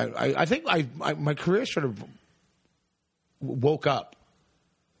 I think my career sort of woke up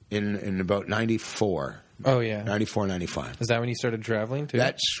in about 94. Oh, yeah. 94, 95. Is that when you started traveling, too?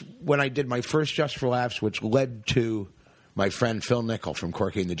 That's when I did my first Just for Laughs, which led to my friend Phil Nickel from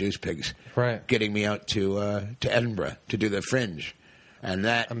Corky and the Juice Pigs getting me out to Edinburgh to do the Fringe. And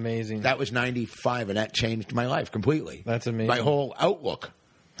amazing. That was 95, and that changed my life completely. That's amazing. My whole outlook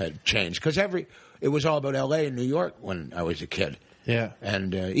had changed, because it was all about L.A. and New York when I was a kid. Yeah.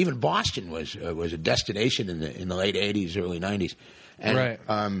 And even Boston was a destination in the late 80s, early 90s. And,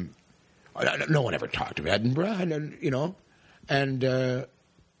 no one ever talked of Edinburgh, and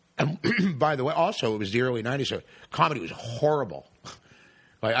by the way, also it was the early 90s, so comedy was horrible.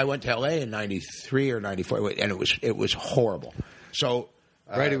 I went to L.A. in 93 or 94, and it was horrible. So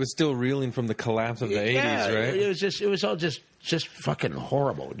it was still reeling from the collapse of the 80s, right? It was all just fucking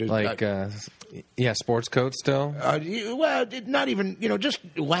horrible. Sports coats still? Not even, just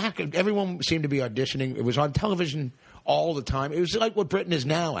lack of, everyone seemed to be auditioning. It was on television all the time. It was like what Britain is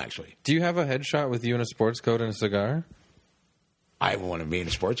now, actually. Do you have a headshot with you in a sports coat and a cigar? I want to be in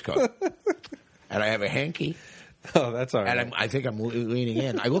a sports coat. And I have a hanky. Oh, that's all right. And I think I'm leaning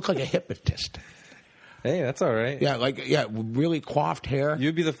in. I look like a hypnotist. Hey, that's all right. Yeah, really coiffed hair.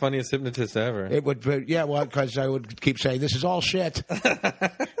 You'd be the funniest hypnotist ever. It would, because I would keep saying, "This is all shit."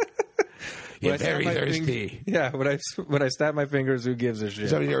 You're very thirsty. When I snap my fingers, who gives a shit?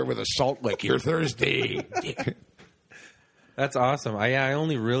 Somebody here with a salt lick. You're thirsty. That's awesome. I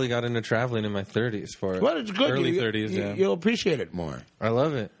only really got into traveling in my 30s for it. Well, it's good. Early 30s, You'll appreciate it more. I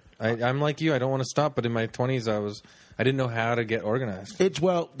love it. I'm like you. I don't want to stop, but in my 20s, I didn't know how to get organized.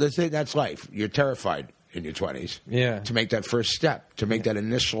 That's life. You're terrified in your 20s. Yeah. To make that first step, to make that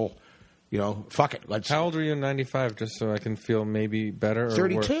initial, fuck it. How old were you in 95, just so I can feel maybe better?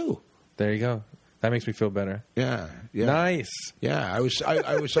 32. There you go. That makes me feel better. Yeah. Nice. Yeah, I was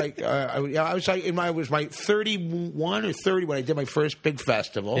like, it was my 31 or 30 when I did my first big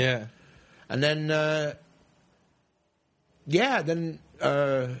festival. Yeah. And then,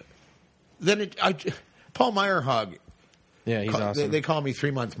 Paul Meyerhog. Yeah, he's awesome. They call me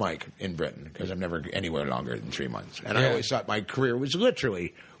 3-month Mike in Britain because I'm never anywhere longer than 3 months. And I always thought my career was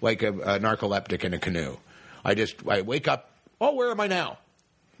literally like a narcoleptic in a canoe. I wake up, where am I now?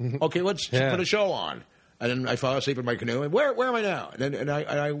 Okay, let's put a show on. And then I fall asleep in my canoe, and where am I now? And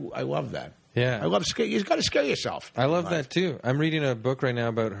I love that. Yeah. I love scare. You've got to scare yourself. I love that too. I'm reading a book right now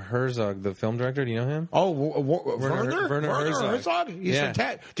about Herzog, the film director. Do you know him? Oh, Werner Herzog? He's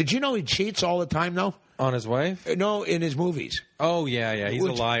fantastic. Did you know he cheats all the time, though? On his wife? No, in his movies. Oh, yeah. He's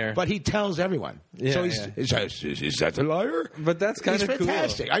a liar. But he tells everyone. Yeah, so is that the liar? But that's kind of cool. He's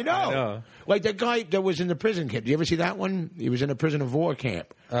fantastic. I know. Like the guy that was in the prison camp. Do you ever see that one? He was in a prison of war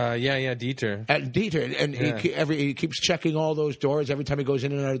camp. Dieter. Dieter. And he keeps checking all those doors. Every time he goes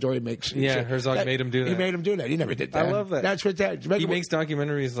in and out of the door, he makes... Yeah, Herzog made him do that. He made him do that. He never did that. I love that. That's what that... He makes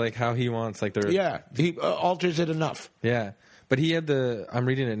documentaries like how he wants. Like they're... Yeah, he alters it enough. Yeah. But he had I'm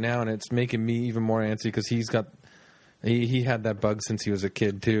reading it now, and it's making me even more antsy because he's got... He had that bug since he was a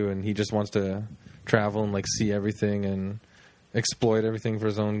kid, too, and he just wants to travel and, like, see everything and exploit everything for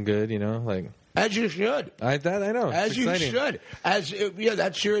his own good, you know? Like... As you should. I know. As you should.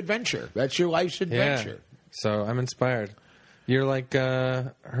 That's your adventure. That's your life's adventure. Yeah. So I'm inspired. You're like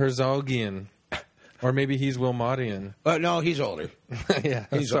Herzogian. Or maybe he's Wilmotian. No, he's older. Yeah,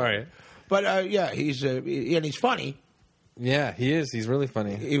 he's sorry. Older. But, and he's funny. Yeah, he is. He's really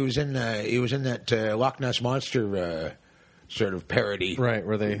funny. He was in that Loch Ness Monster sort of parody. Right,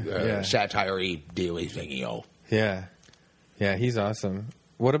 where they... satire-y dealy thingy. Yeah. Yeah, he's awesome.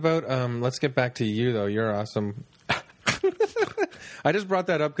 What about, let's get back to you, though. You're awesome. I just brought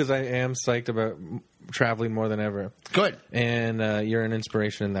that up because I am psyched about traveling more than ever. Good. And you're an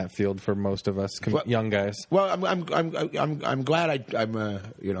inspiration in that field for most of us young guys. Well, I'm glad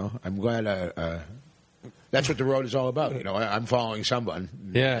I'm glad that's what the road is all about. You know, I'm following someone.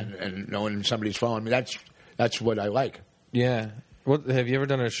 Yeah. And knowing somebody's following me, that's what I like. Yeah. Well, have you ever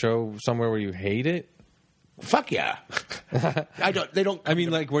done a show somewhere where you hate it? Fuck yeah. They don't. I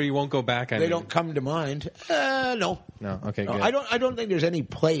mean, like where you won't go back. They don't come to mind. No. No. Okay. No, good. I don't think there's any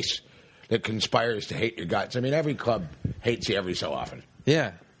place that conspires to hate your guts. I mean, every club hates you every so often.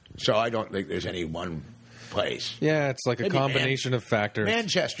 Yeah. So I don't think there's any one place. Yeah, it's like maybe a combination of factors.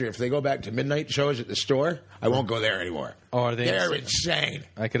 Manchester, if they go back to midnight shows at the store, I won't go there anymore. Oh, are they? They're insane.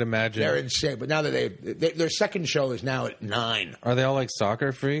 I could imagine. They're insane. But now that their second show is now at 9. Are they all like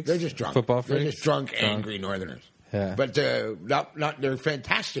soccer freaks? They're just drunk. Football freaks? They're just drunk. Angry Northerners. Yeah. But they're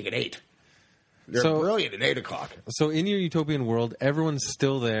fantastic at 8. They're brilliant at 8 o'clock. So in your utopian world, everyone's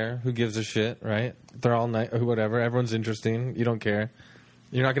still there who gives a shit, right? They're all whatever. Everyone's interesting. You don't care.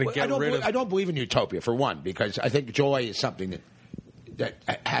 You're not going to get rid of... I don't believe in utopia, for one, because I think joy is something that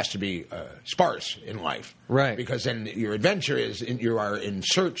has to be sparse in life. Right. Because then your adventure is you are in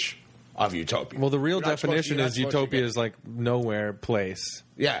search of utopia. Well, the real definition is utopia is like nowhere place.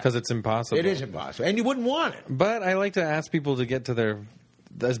 Yeah. Because it's impossible. It is impossible. And you wouldn't want it. But I like to ask people to get to their...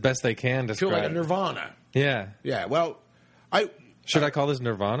 as best they can describe. Feel like a nirvana. Yeah. Yeah, well, Should I call this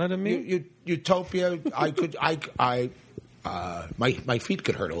nirvana to me? Utopia, my feet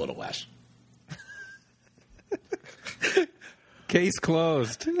could hurt a little less. Case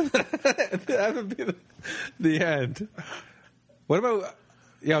closed. That would be the end. What about...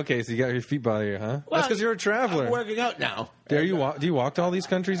 Yeah, okay, so you got your feet bother you, huh? Well, that's because you're a traveler. I'm working out now. Do you walk to all these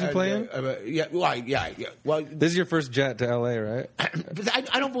countries you play in? Yeah. Well, this is your first jet to L.A., right?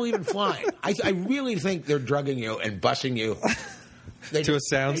 I don't believe in flying. I really think they're drugging you and busing you. To a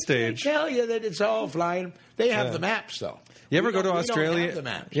soundstage. They tell you that it's all flying. They have the maps, though. You ever go to Australia? We don't have the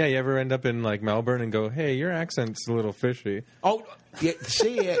maps. Yeah, you ever end up in like Melbourne and go, hey, your accent's a little fishy. Oh, yeah,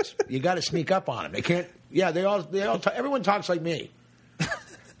 see, you got to sneak up on them. They can't. Yeah, they all. Everyone talks like me.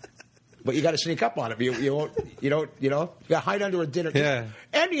 But you got to sneak up on them. You don't. You got to hide under a dinner. Yeah.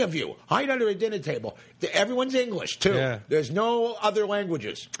 Any of you hide under a dinner table. Everyone's English too. Yeah. There's no other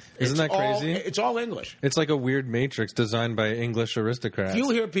languages. Isn't that crazy? It's all English. It's like a weird matrix designed by English aristocrats. If you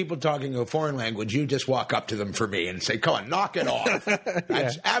hear people talking a foreign language, you just walk up to them for me and say, "Come on, knock it off."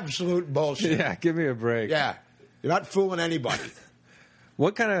 That's absolute bullshit. Yeah, give me a break. Yeah, you're not fooling anybody.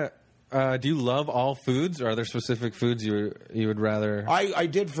 What kind of do you love all foods, or are there specific foods you would rather? I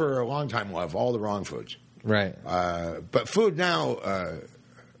did for a long time love all the wrong foods. Right. But food now...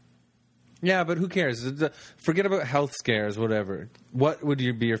 yeah, but who cares? Forget about health scares, whatever. What would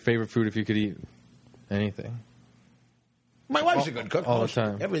be your favorite food if you could eat anything? My wife's a good cook. All the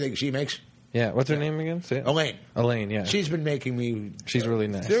time. Everything she makes. Yeah. What's her name again? Say it. Elaine. Elaine, yeah. She's been making me... She's really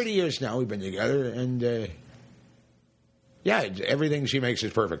nice. 30 years now we've been together, and... yeah, everything she makes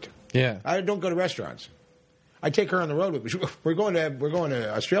is perfect. Yeah. I don't go to restaurants. I take her on the road with me. We're going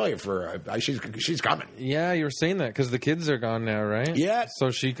to Australia for. She's coming. Yeah, you were saying that because the kids are gone now, right? Yeah.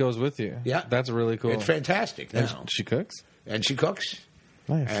 So she goes with you. Yeah, that's really cool. It's fantastic. Now. And she cooks. And she cooks.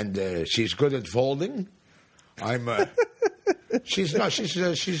 Nice. And she's good at folding. I'm. She's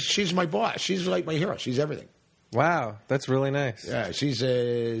my boss. She's like my hero. She's everything. Wow, that's really nice. Yeah,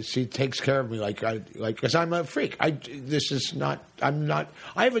 she takes care of me because I'm a freak. I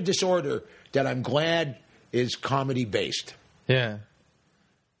have a disorder that I'm glad is comedy based. Yeah.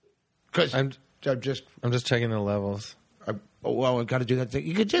 Because I'm just checking the levels. I've got to do that thing.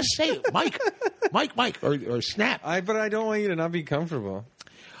 You could just say Mike, Mike, or snap. But I don't want you to not be comfortable.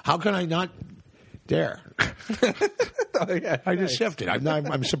 How can I not dare? Oh, yeah, I just shifted.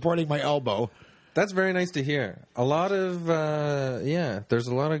 I'm supporting my elbow. That's very nice to hear. A lot of, there's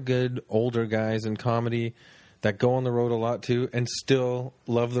a lot of good older guys in comedy that go on the road a lot too and still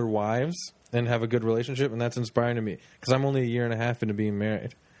love their wives and have a good relationship, and that's inspiring to me because I'm only a year and a half into being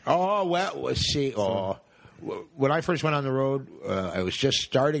married. Oh, well, see, when I first went on the road, I was just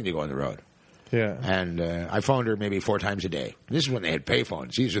starting to go on the road. Yeah. And I phoned her maybe 4 times a day. This is when they had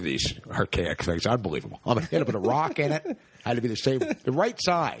payphones. These are these archaic things. Unbelievable. I'm going to hit up with a rock in it. Had to be the right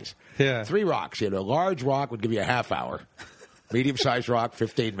size. Yeah. 3 rocks. A large rock would give you a half hour. Medium-sized rock,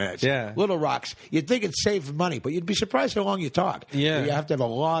 15 minutes. Yeah. Little rocks. You'd think it'd save money, but you'd be surprised how long you talk. Yeah. You have to have a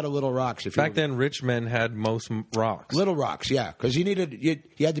lot of little rocks. Back then, rich men had most rocks. Little rocks, yeah, because you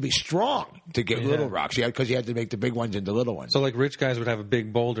had to be strong to get little rocks. Because you had to make the big ones into little ones. So, like, rich guys would have a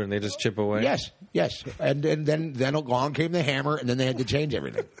big boulder and they just chip away. Yes, and then along came the hammer, and then they had to change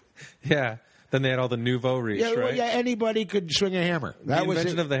everything. Yeah. Then they had all the nouveau riche, right? Well, yeah, anybody could swing a hammer. The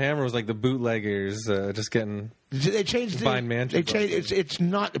invention of the hammer was like the bootleggers just getting. They changed fine mansion. They changed. It's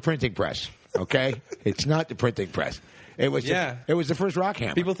not the printing press. Okay, it's not the printing press. It was. It was the first rock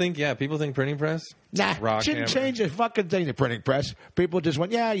hammer. People think printing press. Nah, rock shouldn't hammer. change a fucking thing. The printing press. People just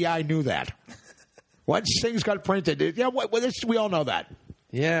went, yeah, I knew that. Once things got printed, we all know that.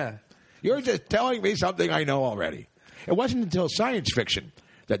 Yeah, you're just telling me something I know already. It wasn't until science fiction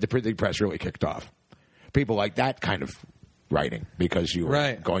that the printing press really kicked off. People like that kind of writing because you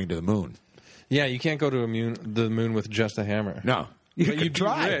were going to the moon. Yeah, you can't go to the moon with just a hammer. No. You'd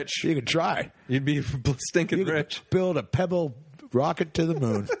try. Be rich. You could try. You'd be stinking rich. Build a pebble rocket to the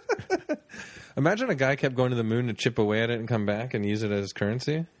moon. Imagine a guy kept going to the moon to chip away at it and come back and use it as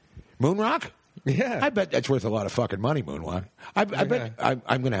currency. Moon rock? Yeah. I bet that's worth a lot of fucking money, moon rock. I bet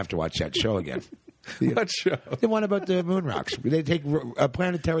I'm going to have to watch that show again. What show? The one about the moon rocks. They take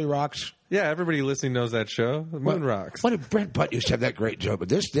planetary rocks. Yeah, everybody listening knows that show. Moon rocks. What did Brent Butt used to have that great joke? But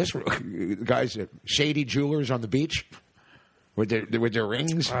this guys, shady jewelers on the beach with their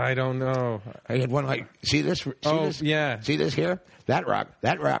rings. I don't know. I had one like, see this? Yeah. See this here? That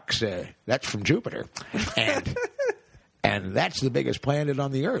rock's that's from Jupiter, and that's the biggest planet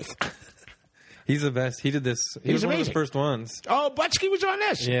on the Earth. He's the best. He did this. He was one of the first ones. Oh, Butsky was on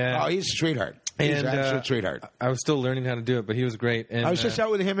this. Yeah. Oh, he's a sweetheart. He's an absolute sweetheart. I was still learning how to do it, but he was great. And, I was just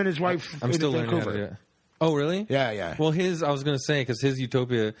out with him and his wife. I'm still learning how to do it. Oh, really? Yeah. Well, I was going to say, because his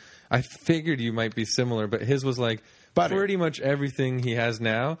Utopia, I figured you might be similar, but his was like pretty much everything he has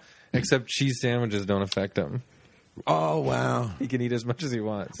now, except cheese sandwiches don't affect him. Oh, wow. He can eat as much as he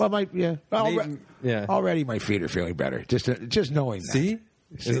wants. Well, already my feet are feeling better. Just knowing that. See?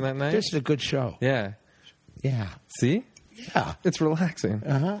 Isn't that nice? This is a good show. Yeah. Yeah. See? Yeah. It's relaxing.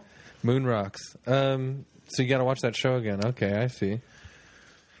 Uh-huh. Moon rocks. So you got to watch that show again. Okay, I see.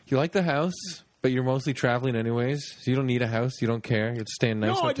 You like the house, but you're mostly traveling anyways, so you don't need a house. You don't care. You stay in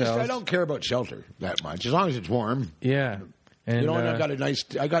nice hotels. I don't care about shelter that much, as long as it's warm. Yeah. And, I got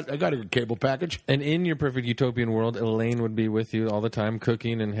I got a cable package. And in your perfect utopian world, Elaine would be with you all the time,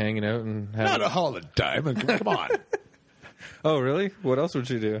 cooking and hanging out and not all the time. Come on. Oh, really? What else would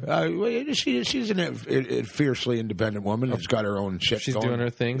she do? She's a fiercely independent woman who's got her own shit. She's going. doing her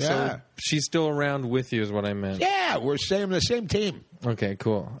thing. Yeah. So she's still around with you, is what I meant. Yeah, we're the same team. Okay,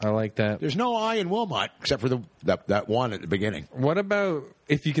 cool. I like that. There's no I in Wilmot except for that one at the beginning. What about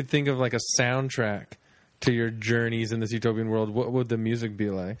if you could think of like a soundtrack to your journeys in this utopian world? What would the music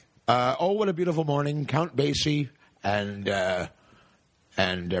be like? Oh, What a Beautiful Morning, Count Basie, and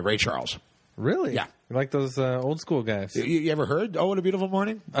Ray Charles. Really? Yeah. You like those old school guys? You ever heard "Oh, What a Beautiful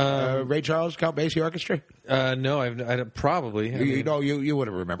Morning"? Ray Charles, Count Basie Orchestra. No, I probably. You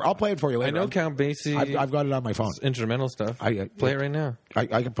wouldn't remember. I'll play it for you later. I know Count Basie. I've got it on my phone. It's instrumental stuff. Play it right now. I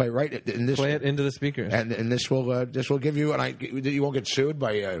can play it right in this. Play it into the speakers, and this will give you. And you won't get sued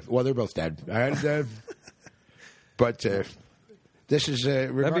by. Well, they're both dead. And, but. This is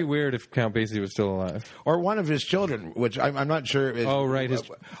that'd be weird if Count Basie was still alive, or one of his children, which I'm not sure. Is, oh, right.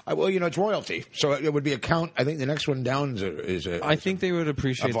 Well, it's royalty, so it would be a count. I think the next one down is a. I think they would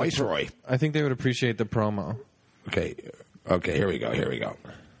appreciate a viceroy. I think they would appreciate the promo. Okay. Here we go.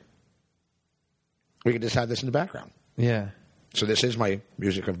 We can just have this in the background. Yeah. So this is my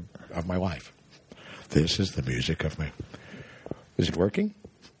music of my life. This is the music of my. Is it working?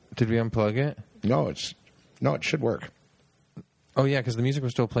 Did we unplug it? No, it's No, it should work. Oh, yeah, because the music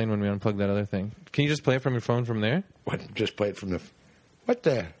was still playing when we unplugged that other thing. Can you just play it from your phone from there? What? Just play it from the... What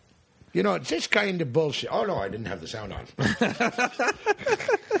the... You know, it's this kind of bullshit. Oh, no, I didn't have the sound on.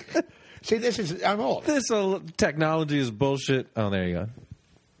 See, this is... I'm old. This technology is bullshit. Oh, there you go.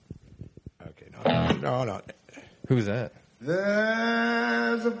 Okay, no. Who's that?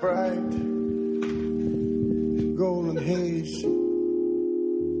 There's a bright golden haze.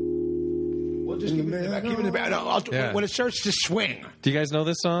 Well, just give it back. Give it back. No, Yeah. When it starts to swing. Do you guys know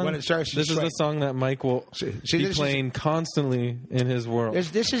this song? When it starts to This is swing. the song that Mike will be playing constantly in his world.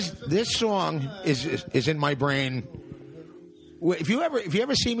 This song is in my brain. If you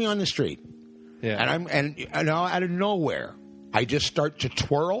ever see me on the street, Yeah. and out of nowhere, I just start to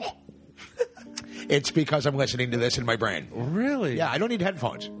twirl. It's because I'm listening to this in my brain. Really? Yeah, I don't need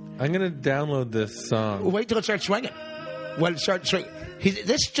headphones. I'm going to download this song. Wait till it starts swinging. When it starts swinging,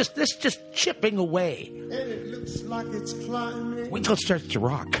 this just chipping away. And it looks like it's climbing. Wait till it starts to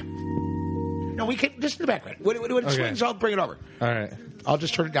rock. No, we can. Just in the background. When it swings, I'll bring it over. All right. I'll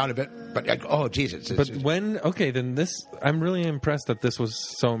just turn it down a bit. But oh, Jesus! But then this, I'm really impressed that this was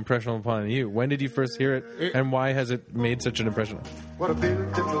so impressionable upon you. When did you first hear it, and why has it made such an impression? What a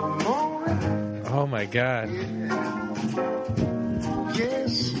beautiful morning. Oh my God!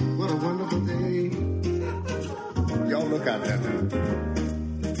 Yes, what a wonderful day. Y'all look out there.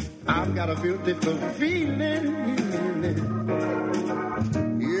 I've got a beautiful feeling.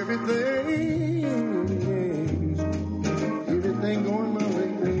 Everything going my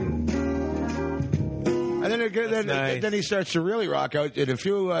way. And then he starts to really rock out in a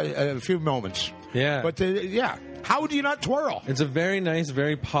few moments. Yeah. But how do you not twirl? It's a very nice,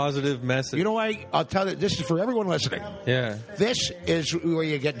 very positive message. You know why? I'll tell you. This is for everyone listening. Yeah. This is where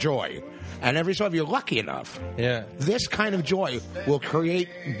you get joy. And every so if you're lucky enough, this kind of joy will create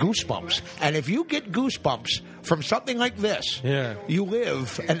goosebumps. And if you get goosebumps from something like this, you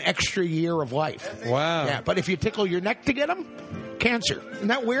live an extra year of life. Wow. Yeah, but if you tickle your neck to get them, cancer. Isn't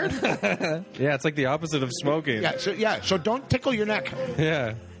that weird? Yeah, it's like the opposite of smoking. So don't tickle your neck.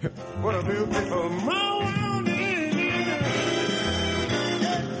 Yeah. What a beautiful morning.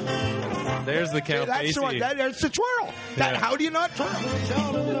 There's the Count Basie. That's the twirl. How do you not twirl?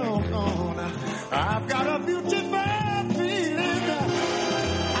 I've got a beautiful feeling.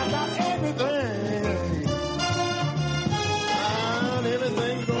 I've got everything. And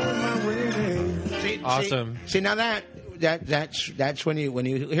everything going my way. Awesome. See now that's when you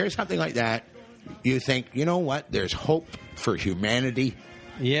hear something like that, you think, you know what? There's hope for humanity.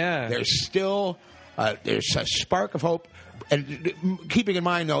 Yeah. There's still there's a spark of hope. And keeping in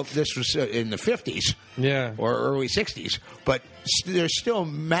mind, though, this was in the 50s or early 60s, but there's still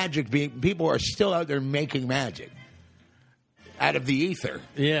magic people are still out there making magic out of the ether.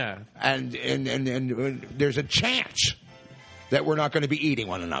 Yeah. And there's a chance that we're not going to be eating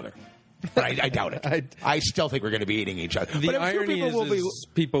one another. But I doubt it. I still think we're going to be eating each other. The but irony is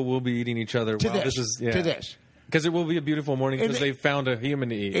people will be eating each other to while this. To this. Because it will be a beautiful morning because they found a human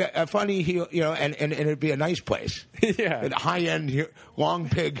to eat. Yeah, and it'd be a nice place. Yeah. A high-end Long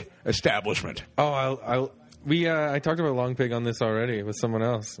Pig establishment. Oh, I talked about Long Pig on this already with someone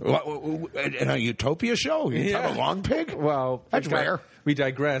else. In a Utopia show? You talk about Long Pig? Well, that's rare. We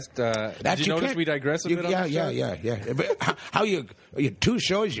digressed. Did you notice we digressed a bit on this show? Yeah. But how you 2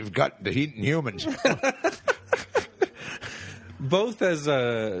 shows you've got the Eating Humans. Both as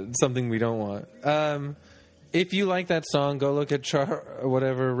something we don't want. If you like that song, go look at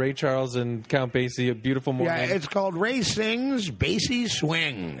Ray Charles and Count Basie, A Beautiful Morning. Yeah, it's called Ray Sings, Basie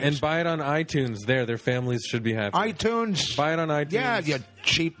Swings. And buy it on iTunes. Their families should be happy. iTunes. Buy it on iTunes. Yeah, you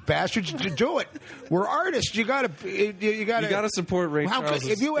cheap bastards, do it. We're artists. You gotta support Ray Charles.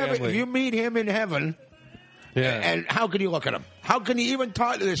 If you meet him in heaven. Yeah. And how can you look at him? How can you even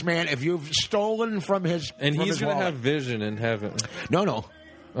talk to this man if you've stolen from his? And from he's going to have vision in heaven. No.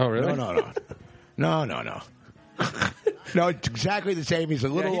 Oh, really? No. No, it's exactly the same. He's a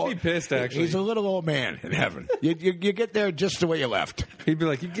little. He'd be pissed. Actually, he's a little old man in heaven. You get there just the way you left. He'd be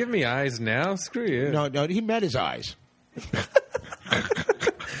like, "You give me eyes now? Screw you." No. He met his eyes.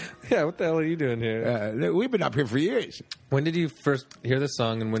 Yeah, what the hell are you doing here? We've been up here for years. When did you first hear this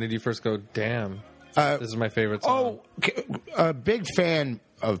song, and when did you first go, "Damn, this is my favorite song"? A big fan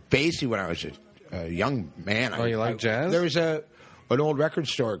of Basie when I was a young man. Oh, you like jazz? There was an old record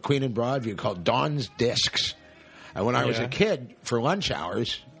store at Queen and Broadview called Don's Discs. And when I was a kid, for lunch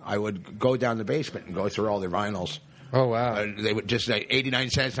hours, I would go down the basement and go through all their vinyls. Oh, wow. They would just say 89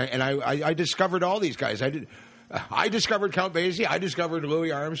 cents. And I discovered all these guys. I discovered Count Basie. I discovered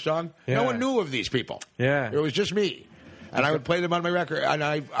Louis Armstrong. Yeah. No one knew of these people. Yeah. It was just me. And I would play them on my record. And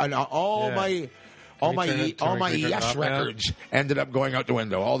all Can you turn my it Yes off now? records ended up going out the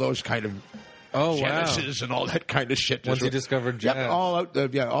window. All those kind of Genesis and all that kind of shit. Once you discovered jazz. Yep, all out.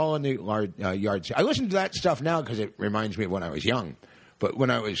 All in the yards. I listen to that stuff now because it reminds me of when I was young. But when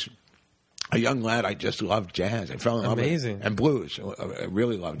I was a young lad, I just loved jazz. I fell in love with it. And blues. I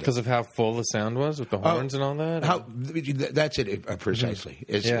really loved it. Because of how full the sound was with the horns and all that? That's it, precisely.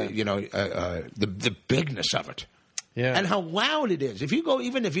 Is the bigness of it. Yeah. And how loud it is. If you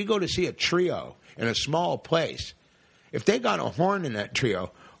go to see a trio in a small place, if they got a horn in that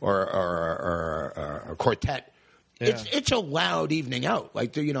trio or a quartet, it's a loud evening out.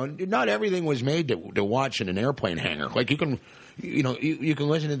 Like, not everything was made to watch in an airplane hangar. Like, you can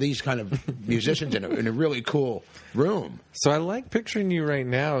listen to these kind of musicians in a really cool room. So I like picturing you right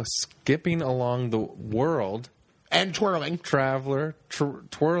now skipping along the world. And twirling. Traveler,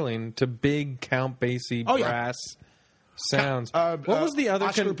 twirling to big Count Basie brass sounds. What was the other...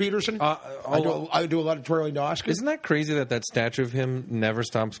 Oscar Peterson? I do a lot of twirling to Oscar. Isn't that crazy that statue of him never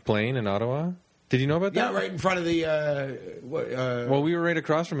stops playing in Ottawa? Did you know about that? Yeah, right in front of the... well, we were right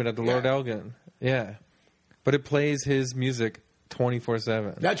across from it at the Lord Elgin. Yeah. But it plays his music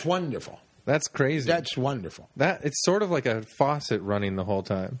 24/7. That's wonderful. That's crazy. That's wonderful. It's sort of like a faucet running the whole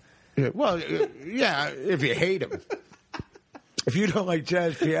time. Yeah, well, if you hate him. If you don't like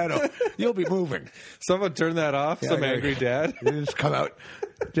jazz piano, you'll be moving. Someone turn that off, angry dad. You just come out,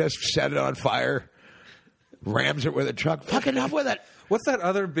 just set it on fire, rams it with a truck. Fuck enough with it. What's that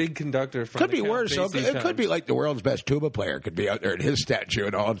other big conductor from Could be Count worse. Basie It times? could be like the world's best tuba player could be out there at his statue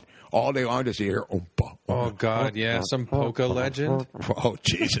and all day long to see her. Oh, God, yeah. Some polka legend. Oh,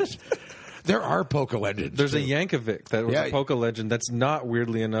 Jesus. There are polka legends. There's too. a Yankovic that was a polka legend that's not,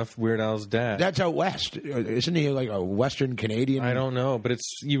 weirdly enough, Weird Al's dad. That's out west. Isn't he like a Western Canadian? I don't know, but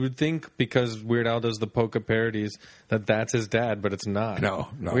you would think because Weird Al does the polka parodies that's his dad, but it's not. No.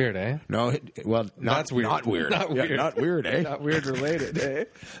 Weird, eh? No, well, that's weird. Not weird. Not weird. Not weird, eh? Not weird related, eh?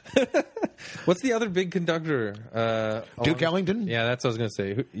 What's the other big conductor? Duke Ellington? Yeah, that's what I was going to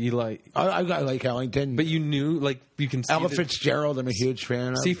say. You like? I like Ellington. But you knew, you can see... Ella Fitzgerald, I'm a huge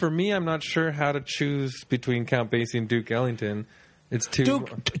fan of. See, for me, I'm not sure how to choose between Count Basie and Duke Ellington. It's too...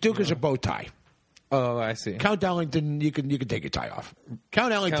 Duke is a bow tie. Oh, I see. Count Ellington, you can take your tie off.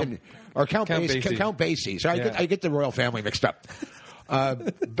 Count Ellington or Count Basie. Count Basie. So I get the royal family mixed up.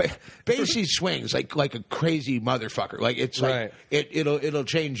 Basie swings like a crazy motherfucker. Like it's like it'll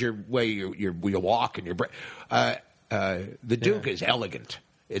change your way you walk and your the Duke is elegant.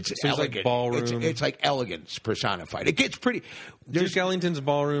 It's elegant. Like ballroom. It's like elegance personified. It gets pretty. Duke Ellington's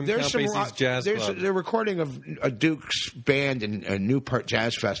ballroom. Count Basie's jazz club. There's a recording of a Duke's band in a Newport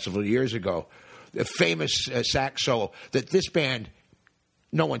Jazz Festival years ago. A famous sax solo that this band,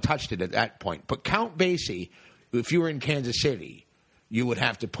 no one touched it at that point. But Count Basie, if you were in Kansas City, you would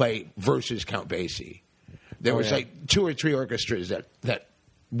have to play versus Count Basie. There was like 2 or 3 orchestras that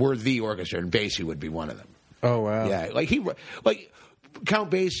were the orchestra, and Basie would be one of them. Oh wow! Yeah, like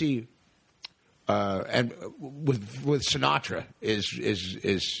Count Basie, and with Sinatra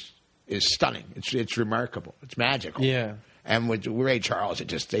is stunning. It's remarkable. It's magical. Yeah. And with Ray Charles, they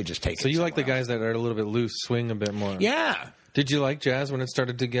just take it. So you like the guys else. that are a little bit loose, swing a bit more. Yeah. Did you like jazz when it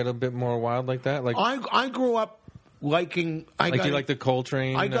started to get a bit more wild like that? Like I grew up liking. You like the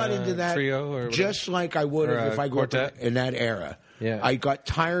Coltrane. I got into that trio, or just like I would have if I grew up in that era. Yeah. I got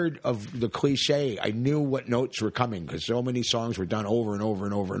tired of the cliche. I knew what notes were coming because so many songs were done over and over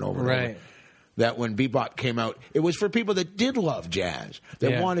and over and over. Right. And over. That when bebop came out, it was for people that did love jazz,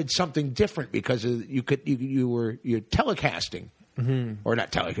 that wanted something different because you were telecasting. Mm-hmm. Or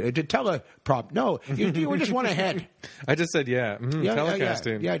not teleprop. No, you were just one ahead. I just said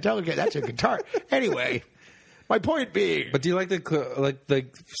telecasting. Yeah, telecast. That's a guitar. Anyway, my point being. But do you like the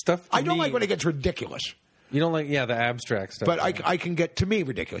stuff? I don't like when it gets ridiculous. You don't like the abstract stuff. But I can get to me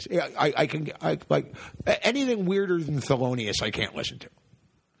ridiculous. Yeah, I like anything weirder than Thelonious. I can't listen to.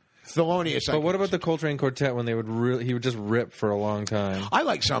 Thelonious. But what about the Coltrane Quartet when he would just rip for a long time? I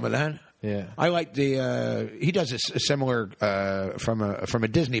like some of that. Yeah, I like the. He does a similar from a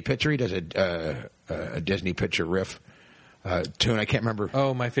Disney picture. He does a Disney picture riff tune. I can't remember.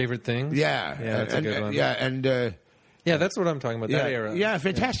 Oh, My Favorite Thing. Yeah, that's a good one. Yeah, and that's what I'm talking about. That era. Yeah,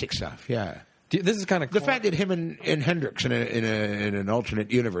 fantastic stuff. Yeah. This is kind of the fact that him and Hendrix in an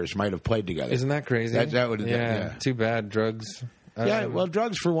alternate universe might have played together. Isn't that crazy? That would Too bad drugs. Well,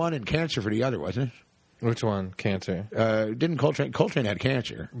 drugs for one and cancer for the other, wasn't it? Which one? Cancer. Didn't Coltrane had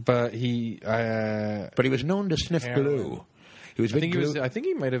cancer, but he was known to sniff glue. He was a big I think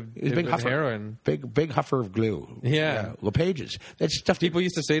he might have He's a big huffer. heroin. Big huffer of glue. Yeah. LePage's. That stuff. People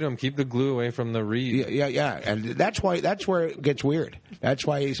used to say to him, "Keep the glue away from the reed." Yeah. And that's where it gets weird. That's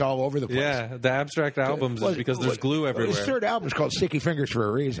why he's all over the place. Yeah, the abstract albums is because there's glue everywhere. His third album is called Sticky Fingers for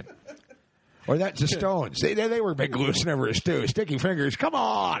a reason. Or that's the Stones. They were big gluesniffers too. Sticky Fingers, come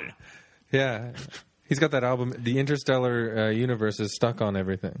on. Yeah. He's got that album, The Interstellar Universe is stuck on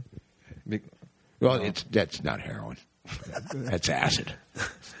everything. Well, that's not heroin. That's acid.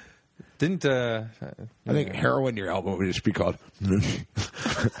 Didn't I think heroin, your album would just be called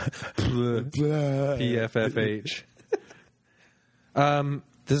PFFH.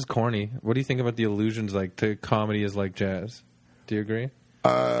 This is corny. What do you think about the allusions like to comedy is like jazz? Do you agree?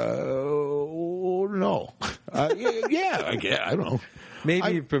 No. Yeah, I don't know.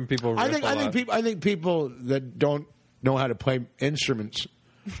 Maybe from people. I think people that don't know how to play instruments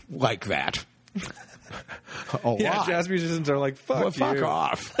like that. Jazz musicians are like, fuck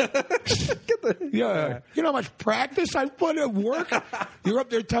off. You know how much practice I've put in work? You're up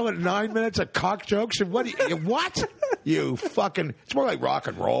there telling 9 minutes of cock jokes and what? You fucking. It's more like rock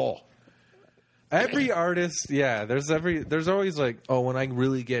and roll. Every artist, there's always like, when I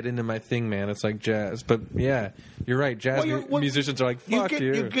really get into my thing, man, it's like jazz. But yeah, you're right. Jazz musicians are like, fuck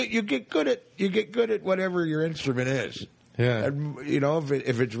you. You get good at whatever your instrument is. Yeah, and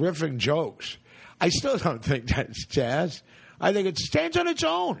if it's riffing jokes, I still don't think that's jazz. I think it stands on its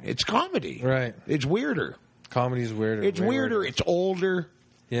own. It's comedy. Right. It's weirder. Comedy's weirder. It's weirder. It's older.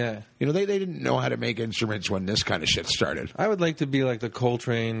 Yeah. They didn't know how to make instruments when this kind of shit started. I would like to be like the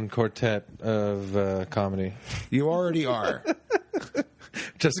Coltrane Quartet of comedy. You already are.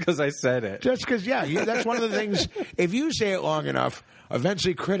 Just because I said it. Just because, that's one of the things. If you say it long enough,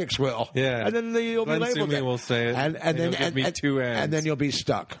 eventually critics will. Yeah. And then you'll be labeled it. Will say it. And then give me two ends. And then you'll be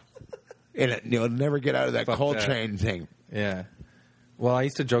stuck in it. You'll never get out of that Coltrane thing. Yeah. Well, I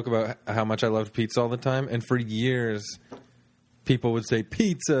used to joke about how much I loved pizza all the time, and for years, people would say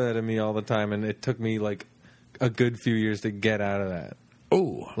pizza to me all the time, and it took me like a good few years to get out of that.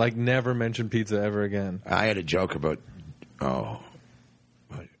 Oh, like never mention pizza ever again. I had a joke about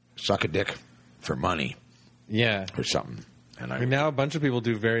suck a dick for money, or something. And now a bunch of people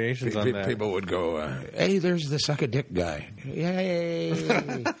do variations on that. People would go, "Hey, there's the suck a dick guy.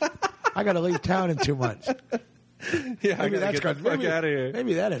 Yay! I got to leave town in 2 months." Yeah, maybe that's get the fuck out of here.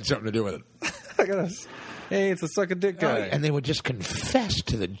 Maybe that had something to do with it. Hey, it's a suck a dick guy. And they would just confess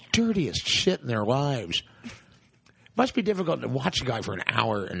to the dirtiest shit in their lives. Must be difficult to watch a guy for an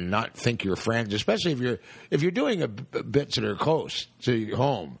hour and not think you're friends, especially if you're doing bits that are close to your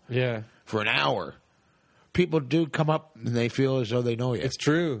home. Yeah. For an hour, people do come up and they feel as though they know you. It's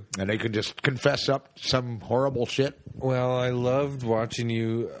true, and they can just confess up some horrible shit. Well, I loved watching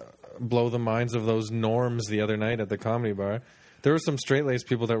you blow the minds of those norms the other night at the comedy bar. There were some straight-laced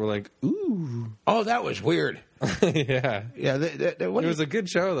people that were like, ooh. Oh, that was weird. Yeah. Yeah. It was a good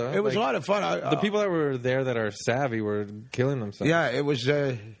show, though. It was a lot of fun. The people that were there that are savvy were killing themselves. Yeah, it was...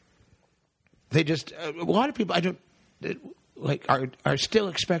 they just... a lot of people, are still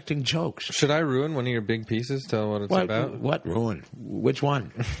expecting jokes. Should I ruin one of your big pieces? Tell what it's about? What ruin? Which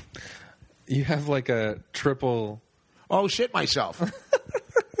one? You have like a triple... Oh, shit myself.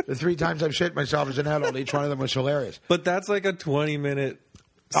 The 3 times I've shit myself as an adult, each one of them was hilarious. But that's like a 20-minute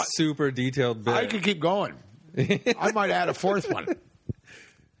super detailed bit. I could keep going. I might add a 4th one.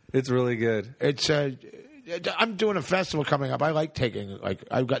 It's really good. It's I'm doing a festival coming up. I like taking,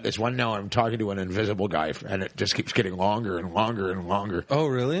 I've got this one now. I'm talking to an invisible guy, and it just keeps getting longer and longer and longer. Oh,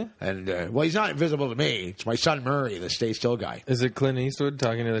 really? And, well, he's not invisible to me. It's my son Murray, the Stay Still guy. Is it Clint Eastwood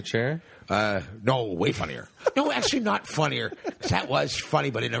talking to the chair? No, way funnier. No, actually not funnier. That was funny,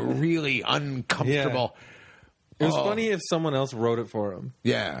 but in a really uncomfortable... Yeah. It was funny if someone else wrote it for him.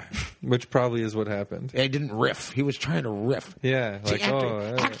 Yeah. Which probably is what happened. He didn't riff. He was trying to riff. Yeah. See,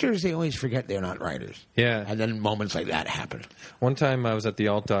 actors, they always forget they're not writers. Yeah. And then moments like that happen. One time I was at the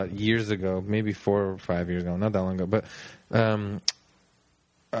Alt Dot years ago, maybe 4 or 5 years ago, not that long ago, but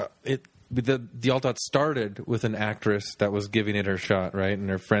the Alt Dot started with an actress that was giving it her shot, right? And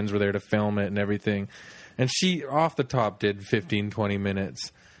her friends were there to film it and everything. And she, off the top, did 15, 20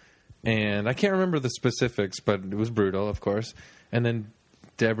 minutes. And I can't remember the specifics, but it was brutal, of course. And then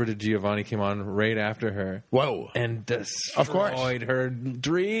Deborah DiGiovanni came on right after her. Whoa. And destroyed her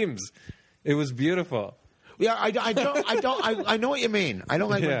dreams. It was beautiful. Yeah, I know what you mean. I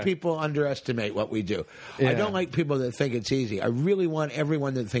don't like when people underestimate what we do. Yeah. I don't like people that think it's easy. I really want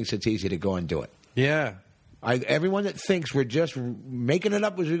everyone that thinks it's easy to go and do it. Yeah. Everyone that thinks we're just making it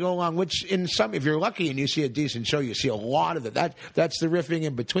up as we go along, which if you're lucky and you see a decent show, you see a lot of it. That's the riffing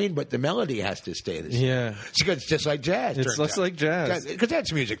in between, but the melody has to stay the same. Yeah. It's just like jazz. It's just like jazz. Because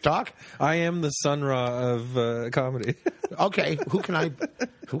that's music talk. I am the Sun Ra of comedy. Okay, who can I be?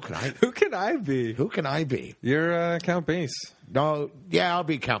 Who can I be? You're Count Bass. No, yeah, I'll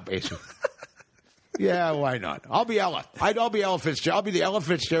be Count Basie. Yeah, why not? I'll be Ella. I'll be Ella Fitzgerald. I'll be the Ella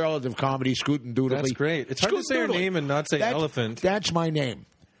Fitzgerald of comedy, Scootin' Doodly. That's great. It's hard to say your name and not say elephant. That's my name.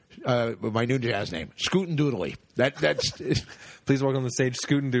 My new jazz name, Scootin' Doodly. That's. Please welcome to the stage,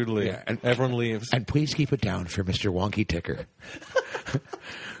 Scootin' Doodly. Yeah, and everyone leaves. And please keep it down for Mr. Wonky Ticker.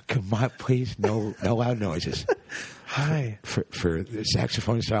 Come on, please, no loud noises. Hi. For the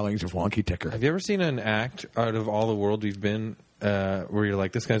saxophone stylings of Wonky Ticker. Have you ever seen an act out of all the world we've been where you're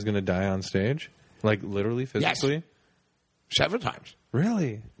like, this guy's going to die on stage? Like literally, physically? Yes. Several times.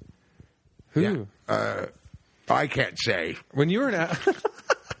 Really? Who? Yeah. I can't say. When you were an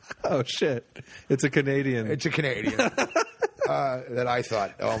oh, shit. It's a Canadian. It's a Canadian. That I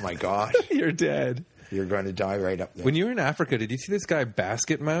thought, oh, my gosh. You're dead. You're going to die right up there. When you were in Africa, did you see this guy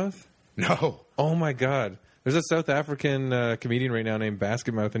Basket Mouth? No. Oh, my God. There's a South African comedian right now named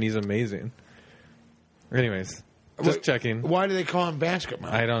Basket Mouth, and he's amazing. Anyways. Just checking. Why do they call him Basket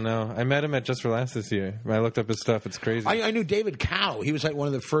Mouth? I don't know. I met him at Just for Laughs this year. I looked up his stuff. It's crazy. I knew David Cow. He was like one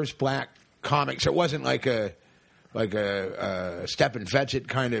of the first black comics. It wasn't like a Step and Fetch It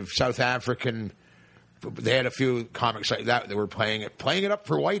kind of South African. They had a few comics like that were playing it up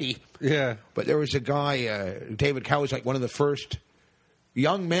for Whitey. Yeah. But there was a guy, David Cow was like one of the first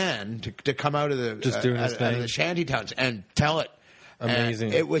young men to come out of the out of the shanty towns and tell it. Amazing.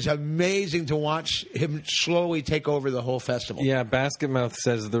 And it was amazing to watch him slowly take over the whole festival. Yeah, Basket Mouth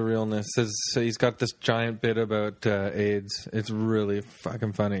says the realness. So he's got this giant bit about AIDS. It's really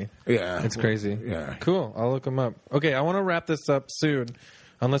fucking funny. Yeah. It's crazy. Yeah. Cool. I'll look him up. Okay, I want to wrap this up soon.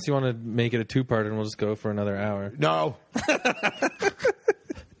 Unless you want to make it a two-part and we'll just go for another hour. No.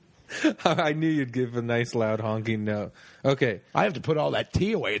 I knew you'd give a nice loud honking no. Okay. I have to put all that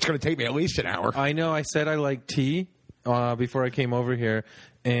tea away. It's going to take me at least an hour. I know. I said I like tea. Before I came over here,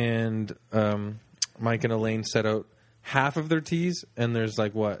 and Mike and Elaine set out half of their teas, and there's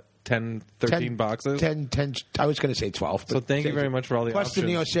like, what, 10, 13 boxes? 10, I was going to say 12. So thank you very much for all the options. Plus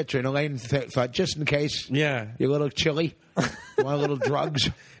the Neocitrin. Elaine thought, just in case you're a little chilly, you want a little drugs.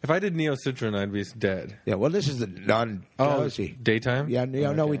 If I did Neocitrin, I'd be dead. Yeah, well, this is the non-drowsy. Daytime? Yeah,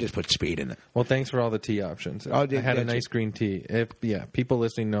 no, we just put speed in it. Well, thanks for all the tea options. I had a nice green tea. People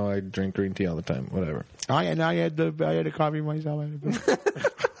listening know I drink green tea all the time. Whatever. I had a coffee myself.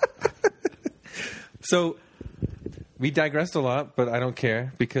 So we digressed a lot, but I don't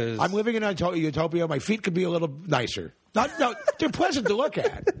care because I'm living in utopia. My feet could be a little nicer. They're pleasant to look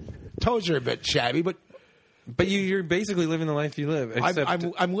at. Toes are a bit shabby, but you're basically living the life you live. Except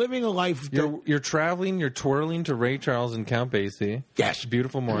I'm living a life. You're traveling. You're twirling to Ray Charles and Count Basie. Yes,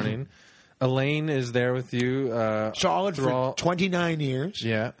 beautiful morning. Elaine is there with you. Solid for 29 years.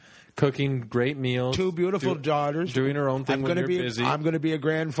 Yeah. Cooking great meals. 2 beautiful daughters. Doing her own thing when you're busy. I'm going to be a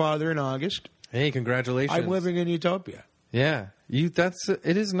grandfather in August. Hey, congratulations. I'm living in utopia. Yeah.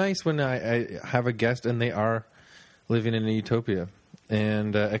 It is nice when I have a guest and they are living in a utopia.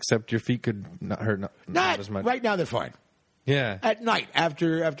 And except your feet could not hurt not as much. Right now they're fine. Yeah. At night,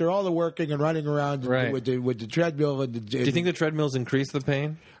 after all the working and running around with the treadmill. Do you think the treadmills increase the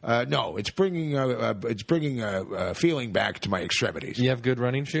pain? No, it's bringing feeling back to my extremities. You have good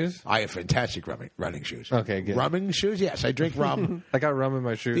running shoes? I have fantastic running shoes. Okay, good. Rumming shoes? Yes, I drink rum. I got rum in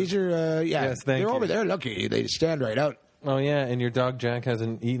my shoes. These are yes, they're over there. Look, they stand right out. Oh yeah, and your dog Jack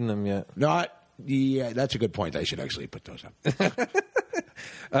hasn't eaten them yet. That's a good point. I should actually put those up.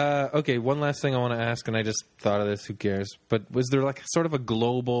 Okay, one last thing I want to ask, and I just thought of this. Who cares? But was there like sort of a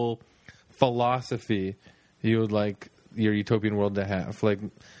global philosophy you would like your utopian world to have? Like,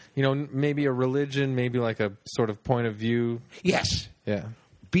 maybe a religion, maybe like a sort of point of view? Yes. Yeah.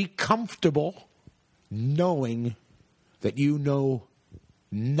 Be comfortable knowing that you know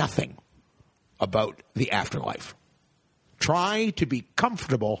nothing about the afterlife. Try to be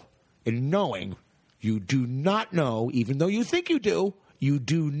comfortable in knowing you do not know, even though you think you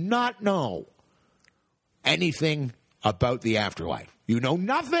do not know anything about the afterlife. You know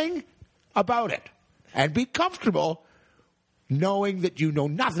nothing about it. And be comfortable knowing that you know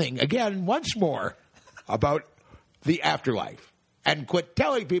nothing, again, once more, about the afterlife. And quit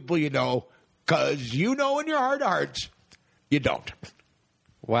telling people you know, because you know in your heart of hearts, you don't.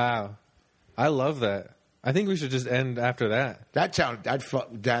 Wow. I love that. I think we should just end after that.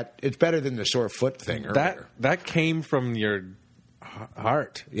 That it's better than the sore foot thing earlier. That came from your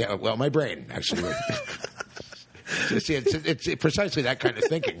heart. Yeah, well, my brain, actually. See, it's precisely that kind of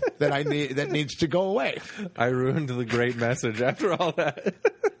thinking that needs to go away. I ruined the great message after all that.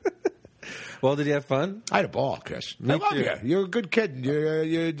 Well, did you have fun? I had a ball, Chris. Me I love too. you. You're a good kid.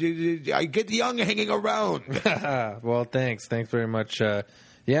 I get young hanging around. Well, thanks. Thanks very much.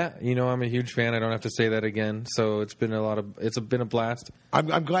 Yeah, I'm a huge fan. I don't have to say that again. So it's been a blast.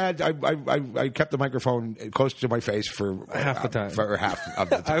 I'm glad I kept the microphone close to my face for half the time. For half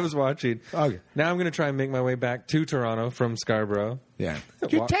of the time. I was watching. Okay. Now I'm going to try and make my way back to Toronto from Scarborough. Yeah.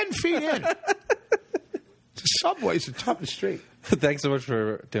 You're 10 feet in. The subway's the toughest street. Thanks so much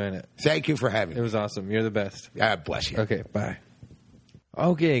for doing it. Thank you for having me. It was awesome. You're the best. God bless you. Okay, bye.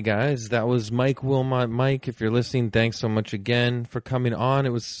 Okay, guys, that was Mike Wilmot. Mike, if you're listening, thanks so much again for coming on.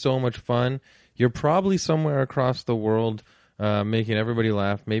 It was so much fun. You're probably somewhere across the world making everybody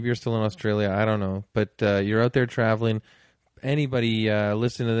laugh. Maybe you're still in Australia. I don't know. But you're out there traveling. Anybody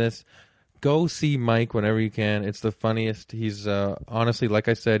listening to this, go see Mike whenever you can. It's the funniest. He's honestly, like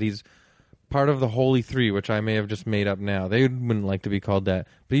I said, he's part of the Holy Three, which I may have just made up now. They wouldn't like to be called that.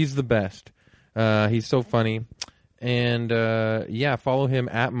 But he's the best. He's so funny. And, follow him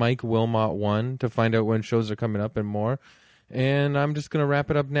at Mike Wilmot1 to find out when shows are coming up and more. And I'm just going to wrap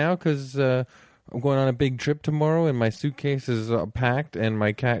it up now because I'm going on a big trip tomorrow and my suitcase is packed and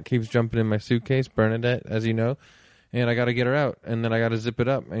my cat keeps jumping in my suitcase, Bernadette, as you know. And I got to get her out and then I got to zip it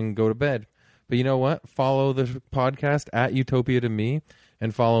up and go to bed. But you know what? Follow the podcast at Utopia to Me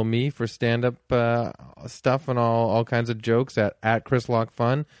and follow me for stand-up stuff and all kinds of jokes at Chris Lock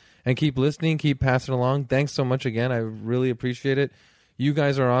Fun. And keep listening, keep passing along. Thanks so much again. I really appreciate it. You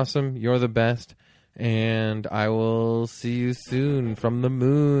guys are awesome. You're the best. And I will see you soon from the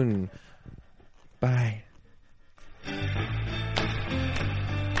moon. Bye.